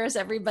coronavirus,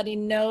 everybody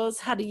knows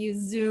how to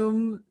use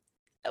Zoom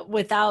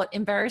without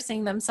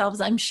embarrassing themselves.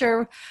 I'm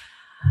sure,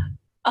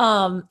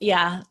 I'm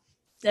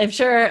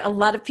sure a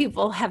lot of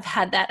people have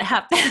had that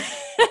happen.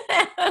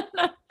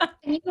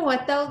 And you know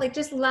what though? Like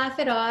just laugh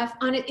it off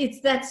on it.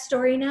 It's that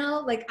story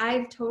now. Like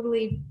I've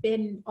totally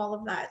been all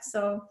of that.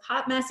 So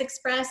Hot Mess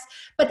Express,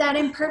 but that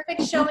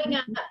imperfect showing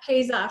up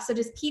pays off. So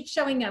just keep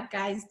showing up,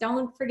 guys.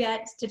 Don't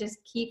forget to just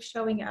keep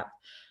showing up.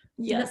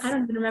 Yes. I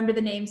don't even remember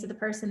the names of the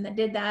person that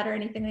did that or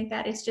anything like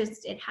that. It's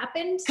just, it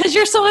happened. Because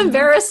you're so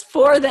embarrassed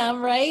for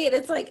them, right?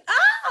 It's like,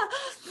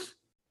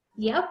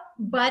 Yep,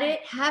 but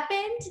it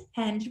happened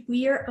and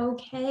we are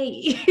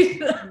okay.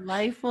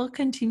 Life will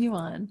continue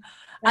on.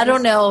 I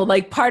don't know.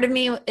 Like part of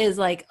me is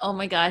like, oh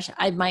my gosh,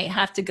 I might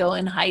have to go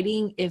in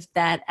hiding if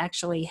that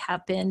actually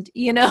happened,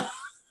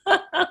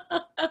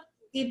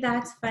 See,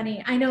 that's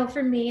funny. I know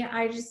for me,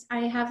 I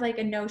have like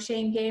a no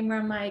shame game where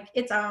I'm like,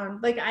 it's on.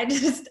 Like I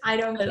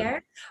don't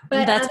care.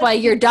 But that's why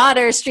your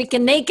daughter is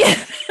streaking naked.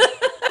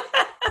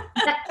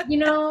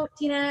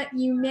 Tina,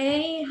 you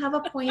may have a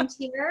point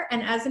here.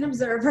 And as an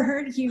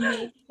observer, you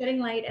may be shedding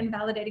light and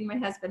validating my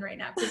husband right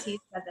now because he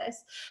said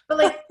this. But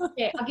like,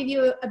 okay, I'll give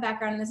you a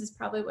background and this is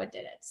probably what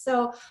did it.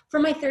 So for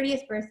my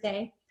 30th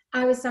birthday,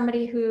 I was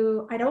somebody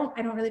who I don't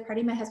really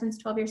party. My husband's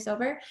 12 years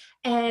sober.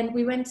 And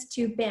we went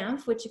to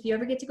Banff, which if you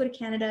ever get to go to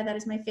Canada, that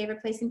is my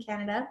favorite place in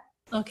Canada.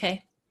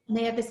 Okay. And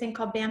they have this thing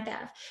called Banff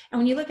Ave. And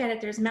when you look at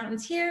it, there's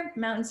mountains here,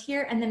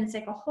 and then it's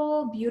like a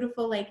whole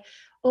beautiful, like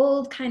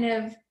old kind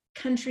of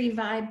country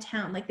vibe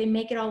town. Like they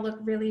make it all look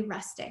really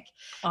rustic.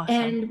 Awesome.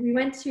 And we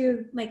went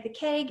to like the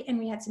Keg and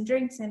we had some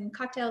drinks and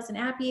cocktails and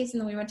appies.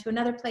 And then we went to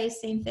another place,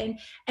 same thing.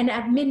 And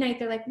at midnight,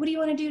 they're like, what do you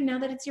want to do now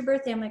that it's your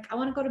birthday? I'm like, I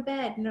want to go to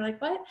bed. And they're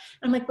like, what? And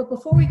I'm like, but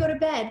before we go to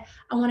bed,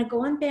 I want to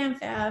go on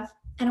Banff Ave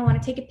and I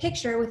want to take a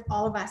picture with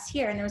all of us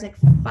here. And there was like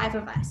 5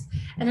 of us.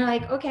 And they're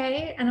like,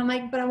 okay. And I'm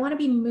like, but I want to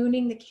be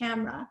mooning the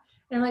camera.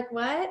 And I'm like,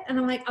 what? And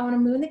I'm like, I want to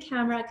moon the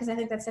camera because I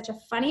think that's such a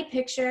funny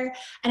picture.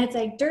 And it's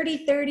like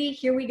dirty 30,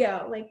 here we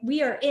go. Like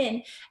we are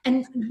in.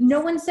 And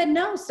no one said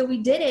no. So we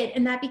did it.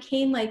 And that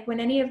became like, when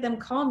any of them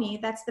call me,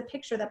 that's the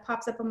picture that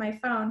pops up on my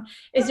phone.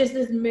 It's just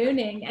this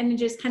mooning. And it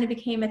just kind of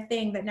became a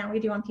thing that now we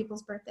do on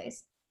people's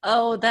birthdays.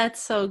 Oh,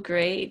 that's so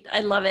great.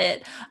 I love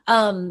it.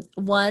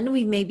 One,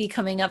 we may be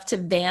coming up to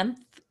Banff.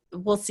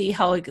 We'll see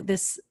how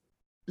this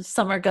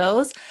summer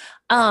goes.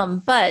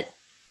 But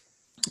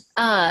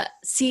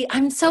see,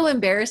 I'm so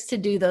embarrassed to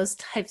do those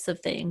types of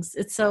things.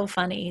 It's so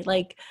funny.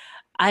 Like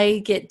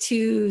I get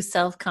too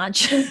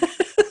self-conscious,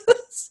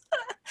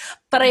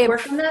 but I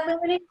work on that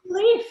limiting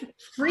belief.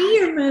 Free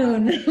your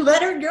moon.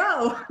 Let her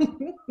go.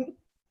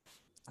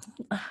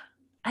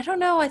 I don't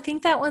know. I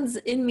think that one's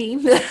in me.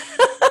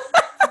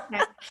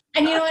 Yeah.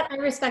 And you know what? I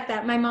respect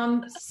that. My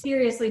mom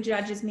seriously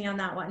judges me on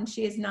that one.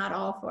 She is not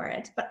all for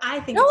it, but I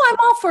think no, I'm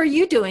all for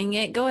you doing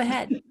it. Go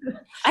ahead.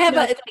 I have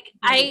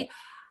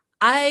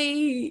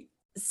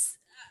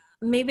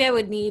maybe I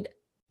would need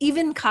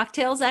even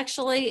cocktails.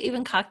 Actually,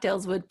 even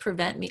cocktails would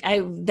prevent me.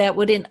 That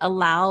wouldn't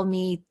allow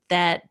me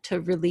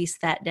to release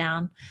that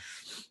down.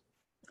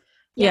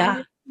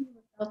 Yeah.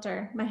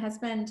 Filter. My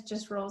husband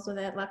just rolls with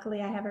it.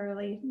 Luckily, I have a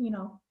really,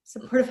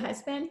 supportive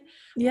husband.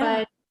 Yeah.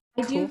 But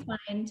I do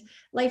find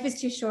life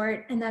is too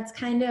short, and that's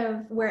kind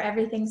of where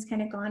everything's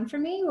kind of gone for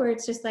me, where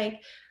it's just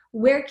like,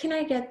 where can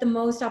I get the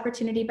most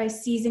opportunity by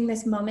seizing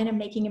this moment and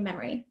making a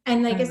memory?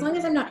 And like, as long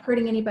as I'm not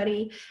hurting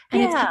anybody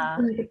and it's kind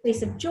of like a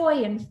place of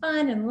joy and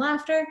fun and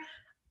laughter,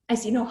 I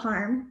see no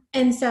harm.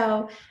 And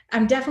so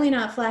I'm definitely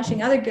not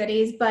flashing other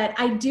goodies, but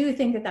I do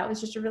think that was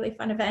just a really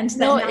fun event.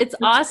 No, it's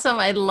awesome.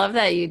 I love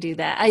that you do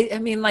that. I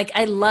mean, like,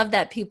 I love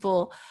that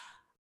people,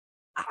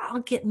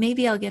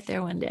 maybe I'll get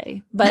there one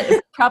day, but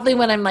probably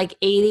when I'm like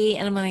 80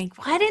 and I'm like,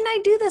 why didn't I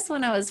do this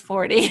when I was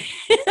 40?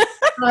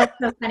 Oh, that's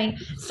so funny.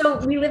 So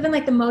we live in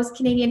like the most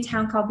Canadian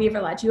town called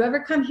Beaver Lodge. You ever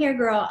come here,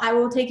 girl, I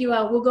will take you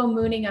out. We'll go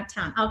mooning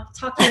uptown. I'll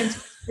talk you into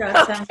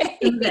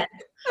it.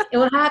 It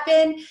will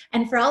happen.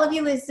 And for all of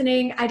you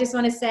listening, I just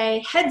want to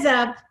say, heads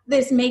up,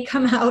 this may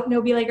come out and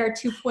it'll be like our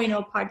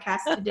 2.0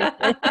 podcast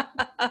edition.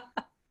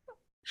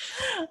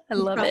 I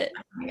love it.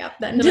 Up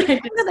then. I'm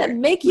going to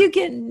make you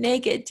get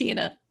naked,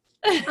 Tina.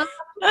 That's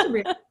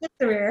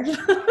a rare.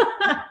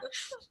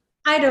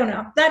 I don't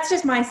know. That's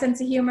just my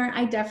sense of humor.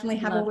 I definitely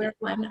have a weird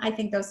one. I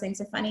think those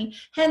things are funny.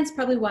 Hence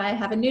probably why I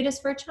have a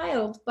nudist for a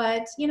child.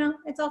 But,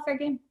 it's all fair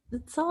game.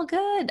 It's all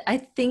good. I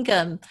think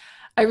I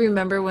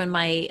remember when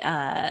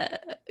my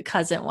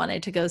cousin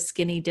wanted to go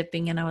skinny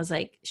dipping and I was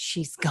like,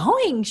 she's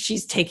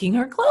taking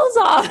her clothes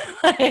off.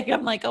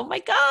 I'm like, oh my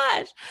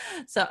gosh.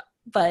 So,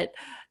 but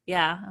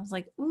yeah, I was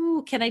like,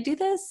 ooh, can I do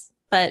this?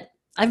 But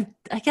I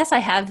guess I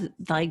have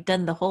like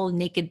done the whole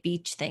naked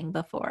beach thing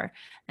before,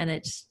 and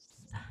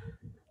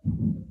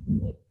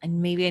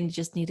and maybe I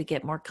just need to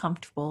get more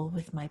comfortable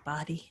with my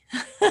body.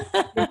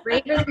 You're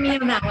braver than me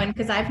on that one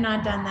because I've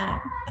not done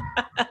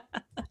that.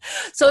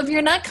 So if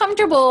you're not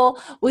comfortable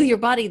with your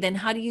body, then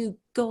how do you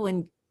go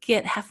and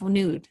get half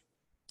nude?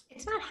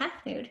 It's not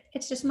half nude.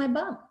 It's just my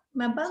bum.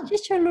 It's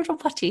just your little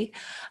putty.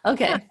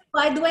 Okay. Yeah.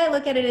 Well, the way I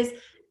look at it is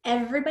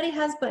everybody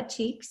has butt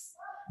cheeks.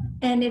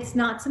 And it's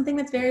not something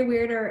that's very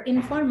weird or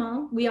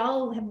informal. We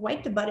all have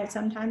wiped the butt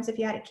sometimes if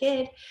you had a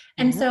kid.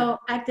 And so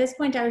at this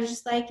point, I was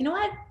just like, you know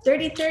what?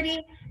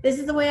 30-30, this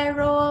is the way I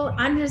roll.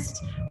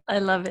 I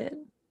love it.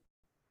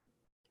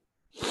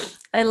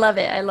 I love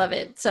it. I love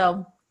it.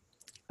 So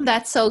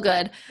that's so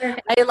good.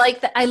 Perfect. I like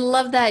that. I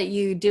love that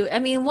you do. I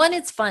mean, one,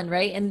 it's fun,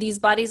 right? And these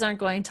bodies aren't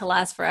going to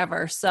last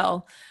forever.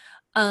 So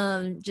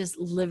just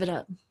live it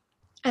up.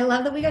 I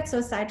love that we got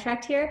so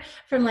sidetracked here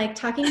from like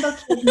talking about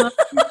kids,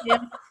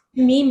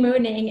 me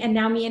mooning, and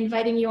now me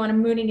inviting you on a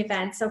mooning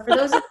event. So for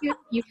those of you,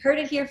 you've heard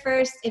it here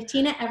first. If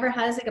Tina ever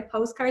has like a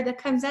postcard that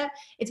comes out,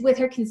 it's with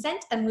her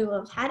consent and we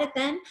will have had it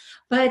then.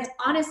 But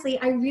honestly,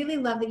 I really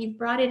love that you've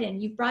brought it in.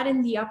 You've brought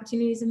in the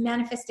opportunities of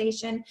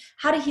manifestation,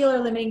 how to heal our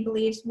limiting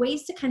beliefs,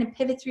 ways to kind of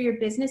pivot through your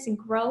business and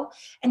grow,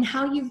 and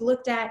how you've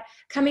looked at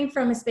coming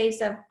from a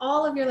space of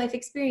all of your life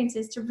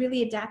experiences to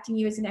really adapting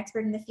you as an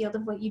expert in the field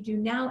of what you do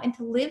now and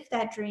to live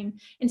that dream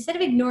instead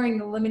of ignoring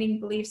the limiting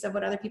beliefs of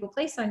what other people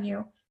place on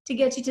you, to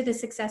get you to the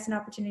success and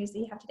opportunities that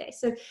you have today.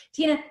 So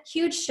Tina,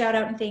 huge shout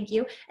out and thank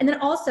you. And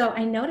then also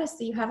I noticed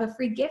that you have a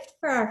free gift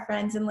for our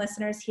friends and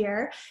listeners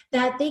here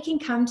that they can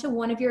come to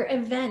one of your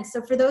events.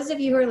 So for those of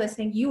you who are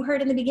listening, you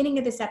heard in the beginning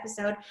of this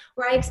episode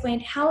where I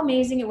explained how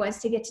amazing it was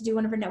to get to do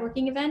one of our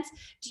networking events.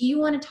 Do you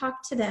want to talk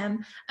to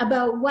them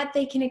about what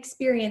they can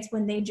experience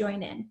when they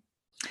join in?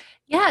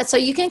 Yeah, so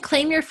you can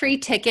claim your free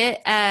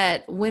ticket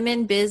at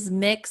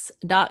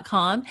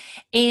womenbizmix.com,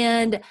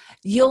 and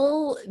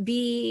you'll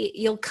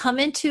come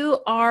into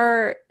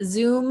our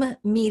Zoom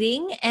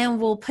meeting, and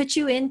we'll put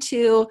you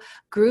into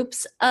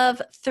groups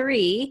of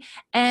 3,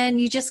 and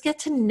you just get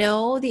to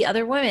know the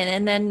other women,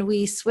 and then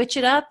we switch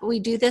it up. We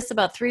do this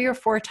about 3 or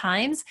 4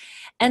 times.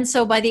 And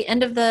so by the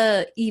end of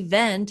the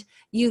event,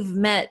 you've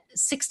met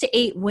 6 to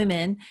 8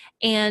 women,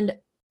 and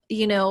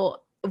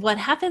what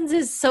happens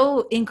is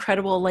so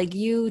incredible. Like,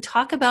 you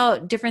talk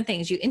about different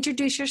things, you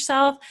introduce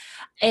yourself,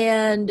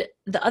 and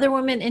the other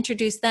women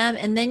introduce them,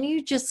 and then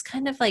you just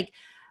kind of like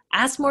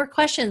ask more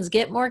questions,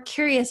 get more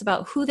curious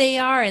about who they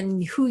are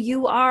and who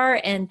you are,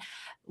 and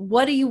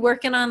what are you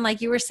working on,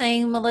 like you were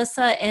saying,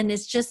 Melissa. And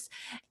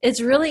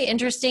it's really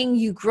interesting.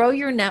 You grow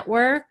your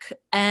network,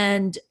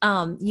 and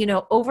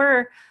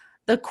over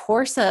the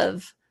course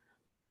of,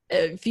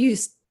 if you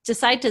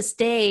decide to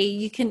stay,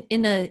 you can,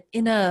 in a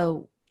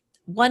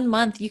 1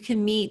 month, you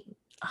can meet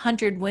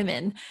 100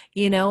 women,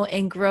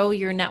 and grow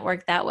your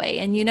network that way.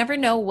 And you never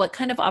know what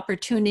kind of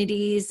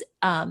opportunities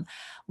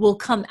will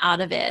come out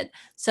of it.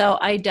 So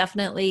I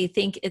definitely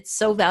think it's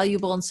so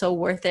valuable and so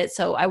worth it.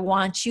 So I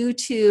want you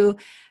to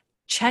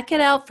check it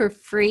out for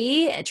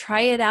free,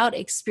 try it out,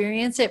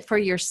 experience it for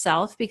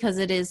yourself, because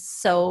it is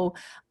so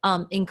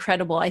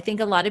incredible. I think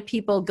a lot of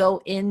people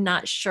go in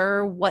not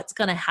sure what's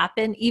going to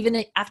happen.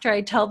 Even after I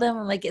tell them,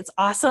 I'm like, it's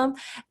awesome.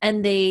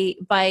 And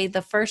by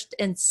the first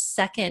and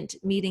second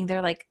meeting,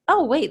 they're like,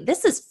 oh, wait,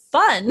 this is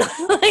fun.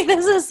 Like,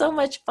 this is so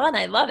much fun.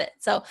 I love it.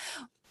 So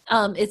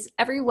it's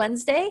every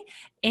Wednesday,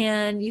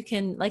 and you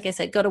can, like I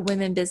said, go to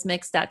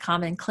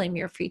womenbizmix.com and claim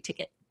your free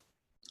ticket.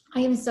 I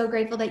am so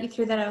grateful that you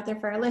threw that out there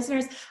for our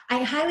listeners.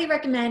 I highly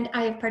recommend.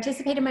 I have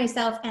participated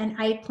myself, and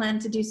I plan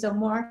to do so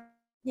more.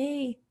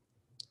 Yay.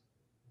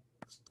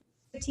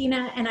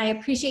 Tina, and I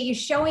appreciate you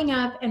showing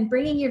up and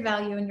bringing your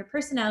value and your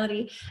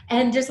personality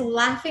and just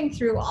laughing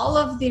through all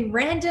of the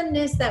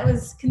randomness that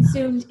was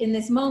consumed in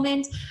this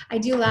moment. I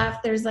do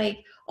laugh. There's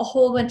like a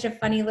whole bunch of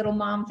funny little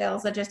mom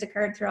fails that just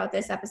occurred throughout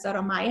this episode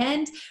on my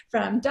end,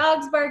 from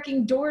dogs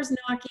barking, doors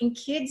knocking,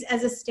 kids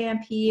as a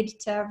stampede,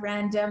 to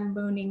random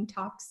mooning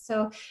talks.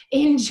 So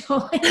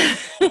enjoy.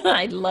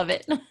 I love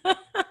it.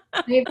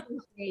 I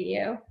appreciate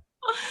you.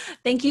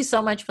 Thank you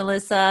so much,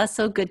 Melissa.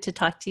 So good to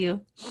talk to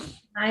you.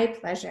 My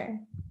pleasure.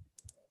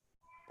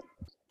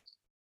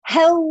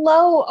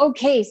 Hello.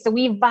 Okay, so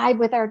we vibe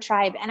with our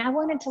tribe, and I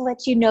wanted to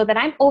let you know that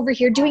I'm over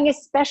here doing a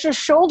special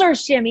shoulder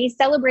shimmy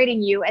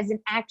celebrating you as an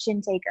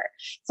action taker.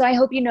 So I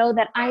hope you know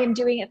that I am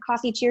doing a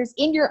coffee cheers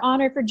in your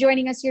honor for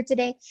joining us here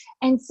today.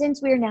 And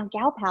since we are now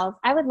gal pals,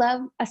 I would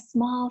love a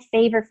small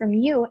favor from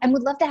you and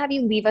would love to have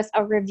you leave us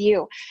a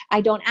review.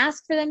 I don't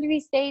ask for them to be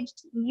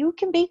staged. You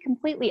can be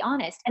completely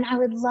honest, and I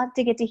would love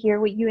to get to hear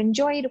what you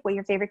enjoyed, what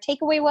your favorite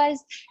takeaway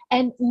was,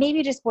 and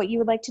maybe just what you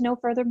would like to know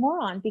further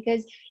more on,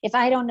 because if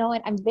I don't know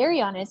it, I'm very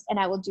honest, and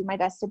I will do my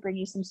best to bring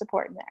you some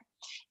support in there.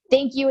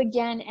 Thank you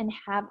again, and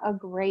have a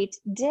great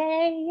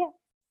day.